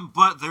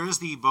 But there is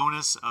the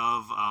bonus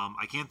of,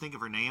 I can't think of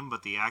her name,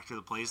 but the actor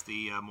that plays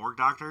the morgue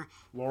doctor.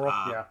 Laurel?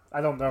 Yeah.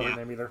 I don't know yeah. her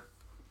name either.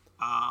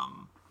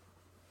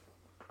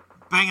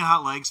 Banging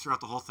hot legs throughout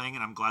the whole thing,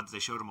 and I'm glad that they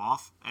showed him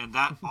off. And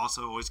that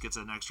also always gets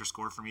an extra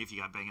score for me if you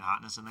got banging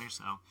hotness in there.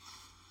 So,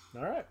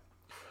 All right.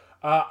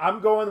 I'm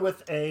going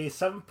with a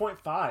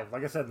 7.5.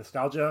 Like I said,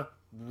 nostalgia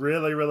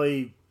really,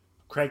 really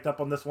cranked up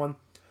on this one.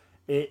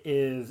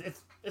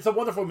 It's a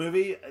wonderful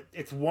movie.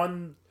 It's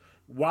one,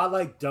 while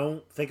I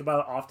don't think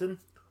about it often,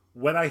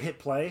 when I hit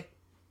play,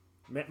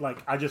 like,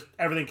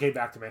 everything came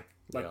back to me.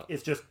 Like,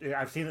 It's just,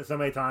 I've seen it so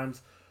many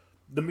times.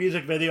 The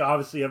music video,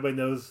 obviously, everybody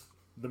knows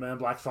the Man in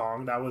Black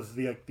song. That was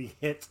the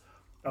hit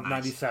of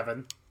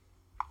 '97.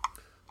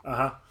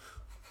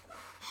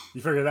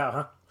 You figured it out,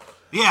 huh?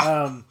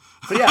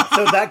 yeah.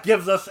 So that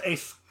gives us a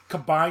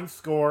combined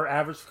score,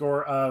 average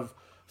score of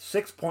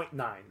 6.9,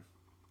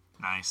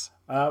 Nice.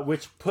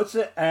 which puts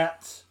it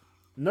at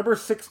number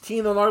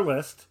 16 on our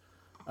list,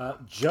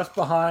 just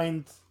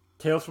behind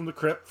Tales from the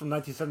Crypt from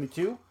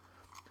 1972,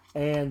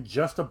 and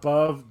just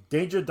above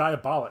Danger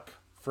Diabolic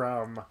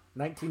from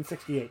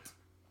 1968.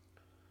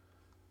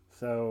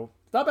 So,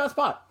 not a bad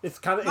spot. It's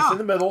it's in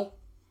the middle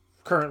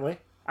currently.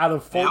 Out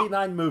of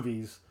 49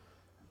 movies,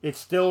 it's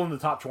still in the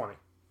top 20.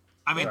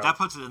 I mean, that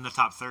puts it in the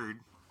top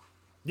third.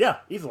 Yeah,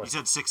 easily. You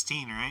said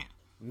 16, right?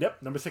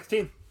 Yep, number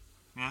 16.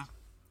 Yeah.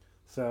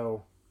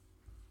 So,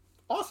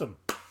 awesome.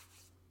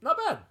 Not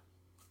bad.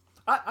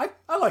 I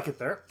like it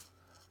there.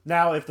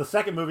 Now, if the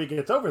second movie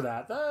gets over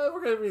that,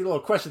 we're going to be a little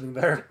questioning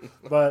there.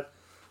 But,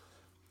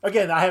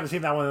 again, I haven't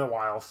seen that one in a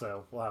while,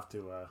 so we'll have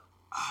to...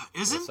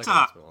 Isn't It's been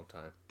a long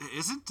time.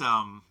 Isn't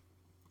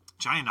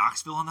Johnny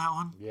Knoxville in that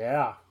one?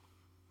 Yeah.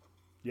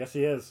 Yes,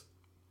 he is.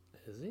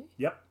 Is he?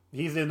 Yep.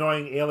 He's the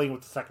annoying alien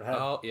with the second head.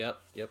 Oh, yep.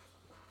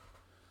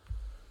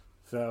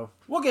 So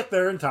we'll get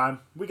there in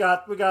time. I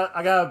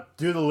gotta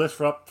do the list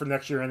for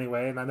next year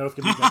anyway, and I know it's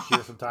gonna be next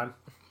year sometime.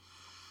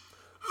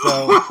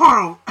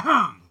 So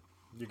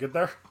you good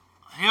there?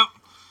 Yep.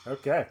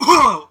 Okay.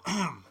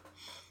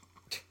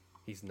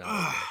 He's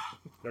not.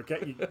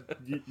 Okay.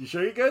 You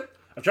sure you're good?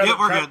 I'm trying Yep,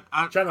 we're trying, good.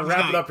 I'm trying to just wrap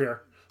gonna- it up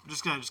here. I'm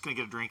just gonna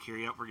get a drink here.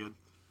 Yep, we're good.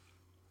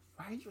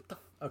 Why are you what the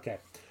okay.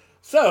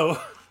 So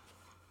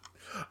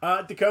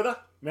Dakota,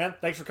 man,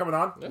 thanks for coming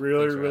on. Yeah,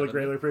 really, thanks for really having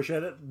greatly me.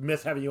 appreciate it.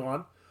 Miss having you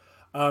on.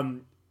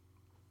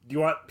 Do you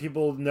want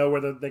people to know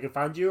where they can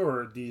find you,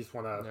 or do you just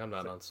want to? I'm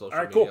not on social All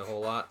right, media cool. a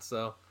whole lot,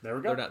 so There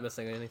we go. they're not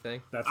missing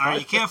anything. That's All fine.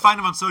 right, you can't find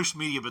him on social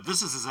media, but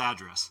this is his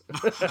address.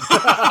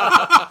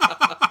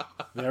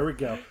 There we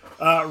go.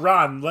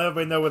 Ron, let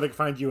everybody know where they can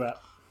find you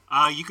at.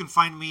 You can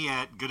find me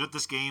at Good at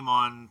This Game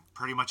on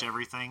pretty much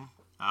everything.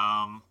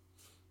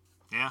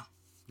 Yeah.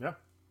 Yeah.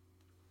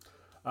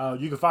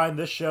 You can find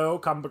this show,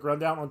 Comic Book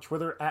Rundown, on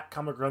Twitter at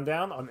Comic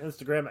Rundown, on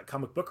Instagram at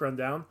Comic Book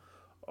Rundown,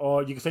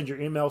 or you can send your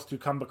emails to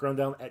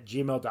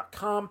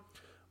comicbookrundown@gmail.com.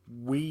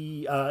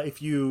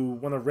 If you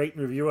want to rate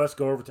and review us,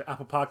 go over to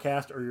Apple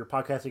Podcast or your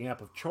podcasting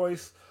app of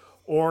choice,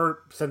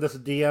 or send us a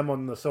DM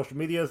on the social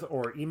medias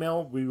or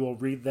email. We will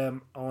read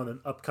them on an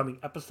upcoming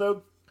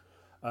episode.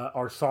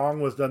 Our song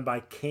was done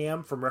by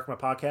Cam from Wreck My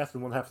Podcast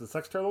and one half of the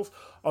Sex Turtles.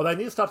 Although I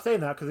need to stop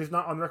saying that because he's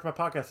not on Wreck My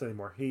Podcast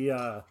anymore. He's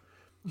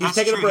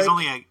taking a break.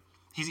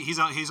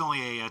 He's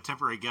only a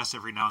temporary guest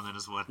every now and then,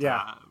 is what.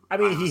 Yeah, I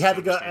mean, he had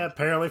to go.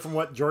 Apparently, from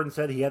what Jordan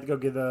said, he had to go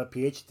get a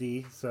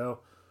PhD.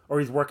 Or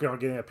he's working on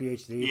getting a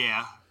PhD.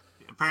 Yeah,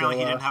 apparently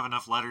he didn't have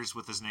enough letters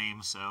with his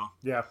name. So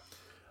yeah.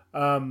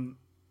 Good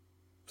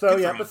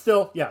But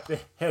still, yeah,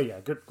 hell yeah,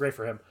 good, great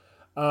for him.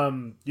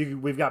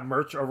 We've got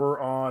merch over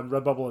on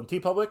Redbubble and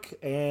TeePublic,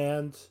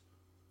 and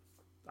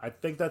I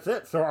think that's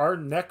it. So our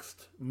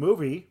next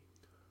movie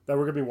that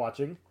we're gonna be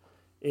watching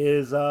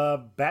is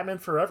Batman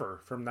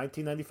Forever from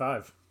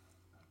 1995.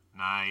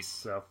 Nice.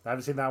 So I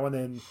haven't seen that one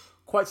in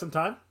quite some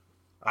time.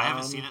 I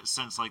haven't seen it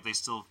since they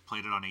still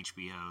played it on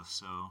HBO.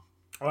 So.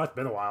 Oh, that's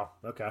been a while.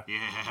 Okay.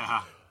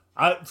 Yeah.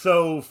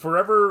 So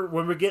Forever,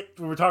 when we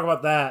talk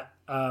about that,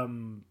 I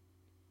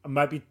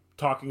might be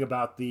talking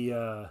about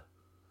the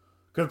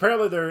because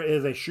apparently there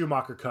is a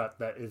Schumacher cut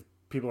that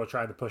people are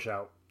trying to push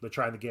out. They're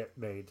trying to get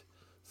made.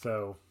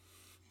 So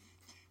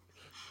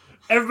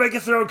everybody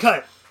gets their own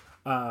cut.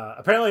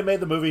 Apparently it made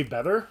the movie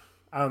better.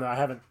 I don't know. I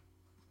haven't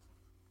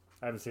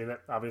seen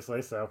it,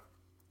 obviously. So,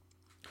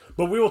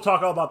 but we will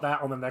talk all about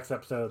that on the next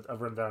episode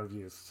of Rundown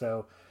Reviews.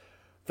 So,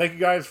 thank you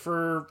guys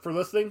for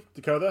listening.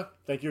 Dakota,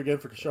 thank you again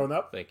for showing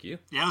up. Thank you.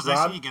 Yeah, it was nice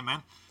seeing you again,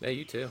 man. Yeah,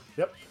 you too.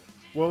 Yep.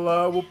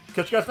 We'll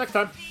catch you guys next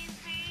time.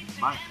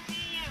 Bye.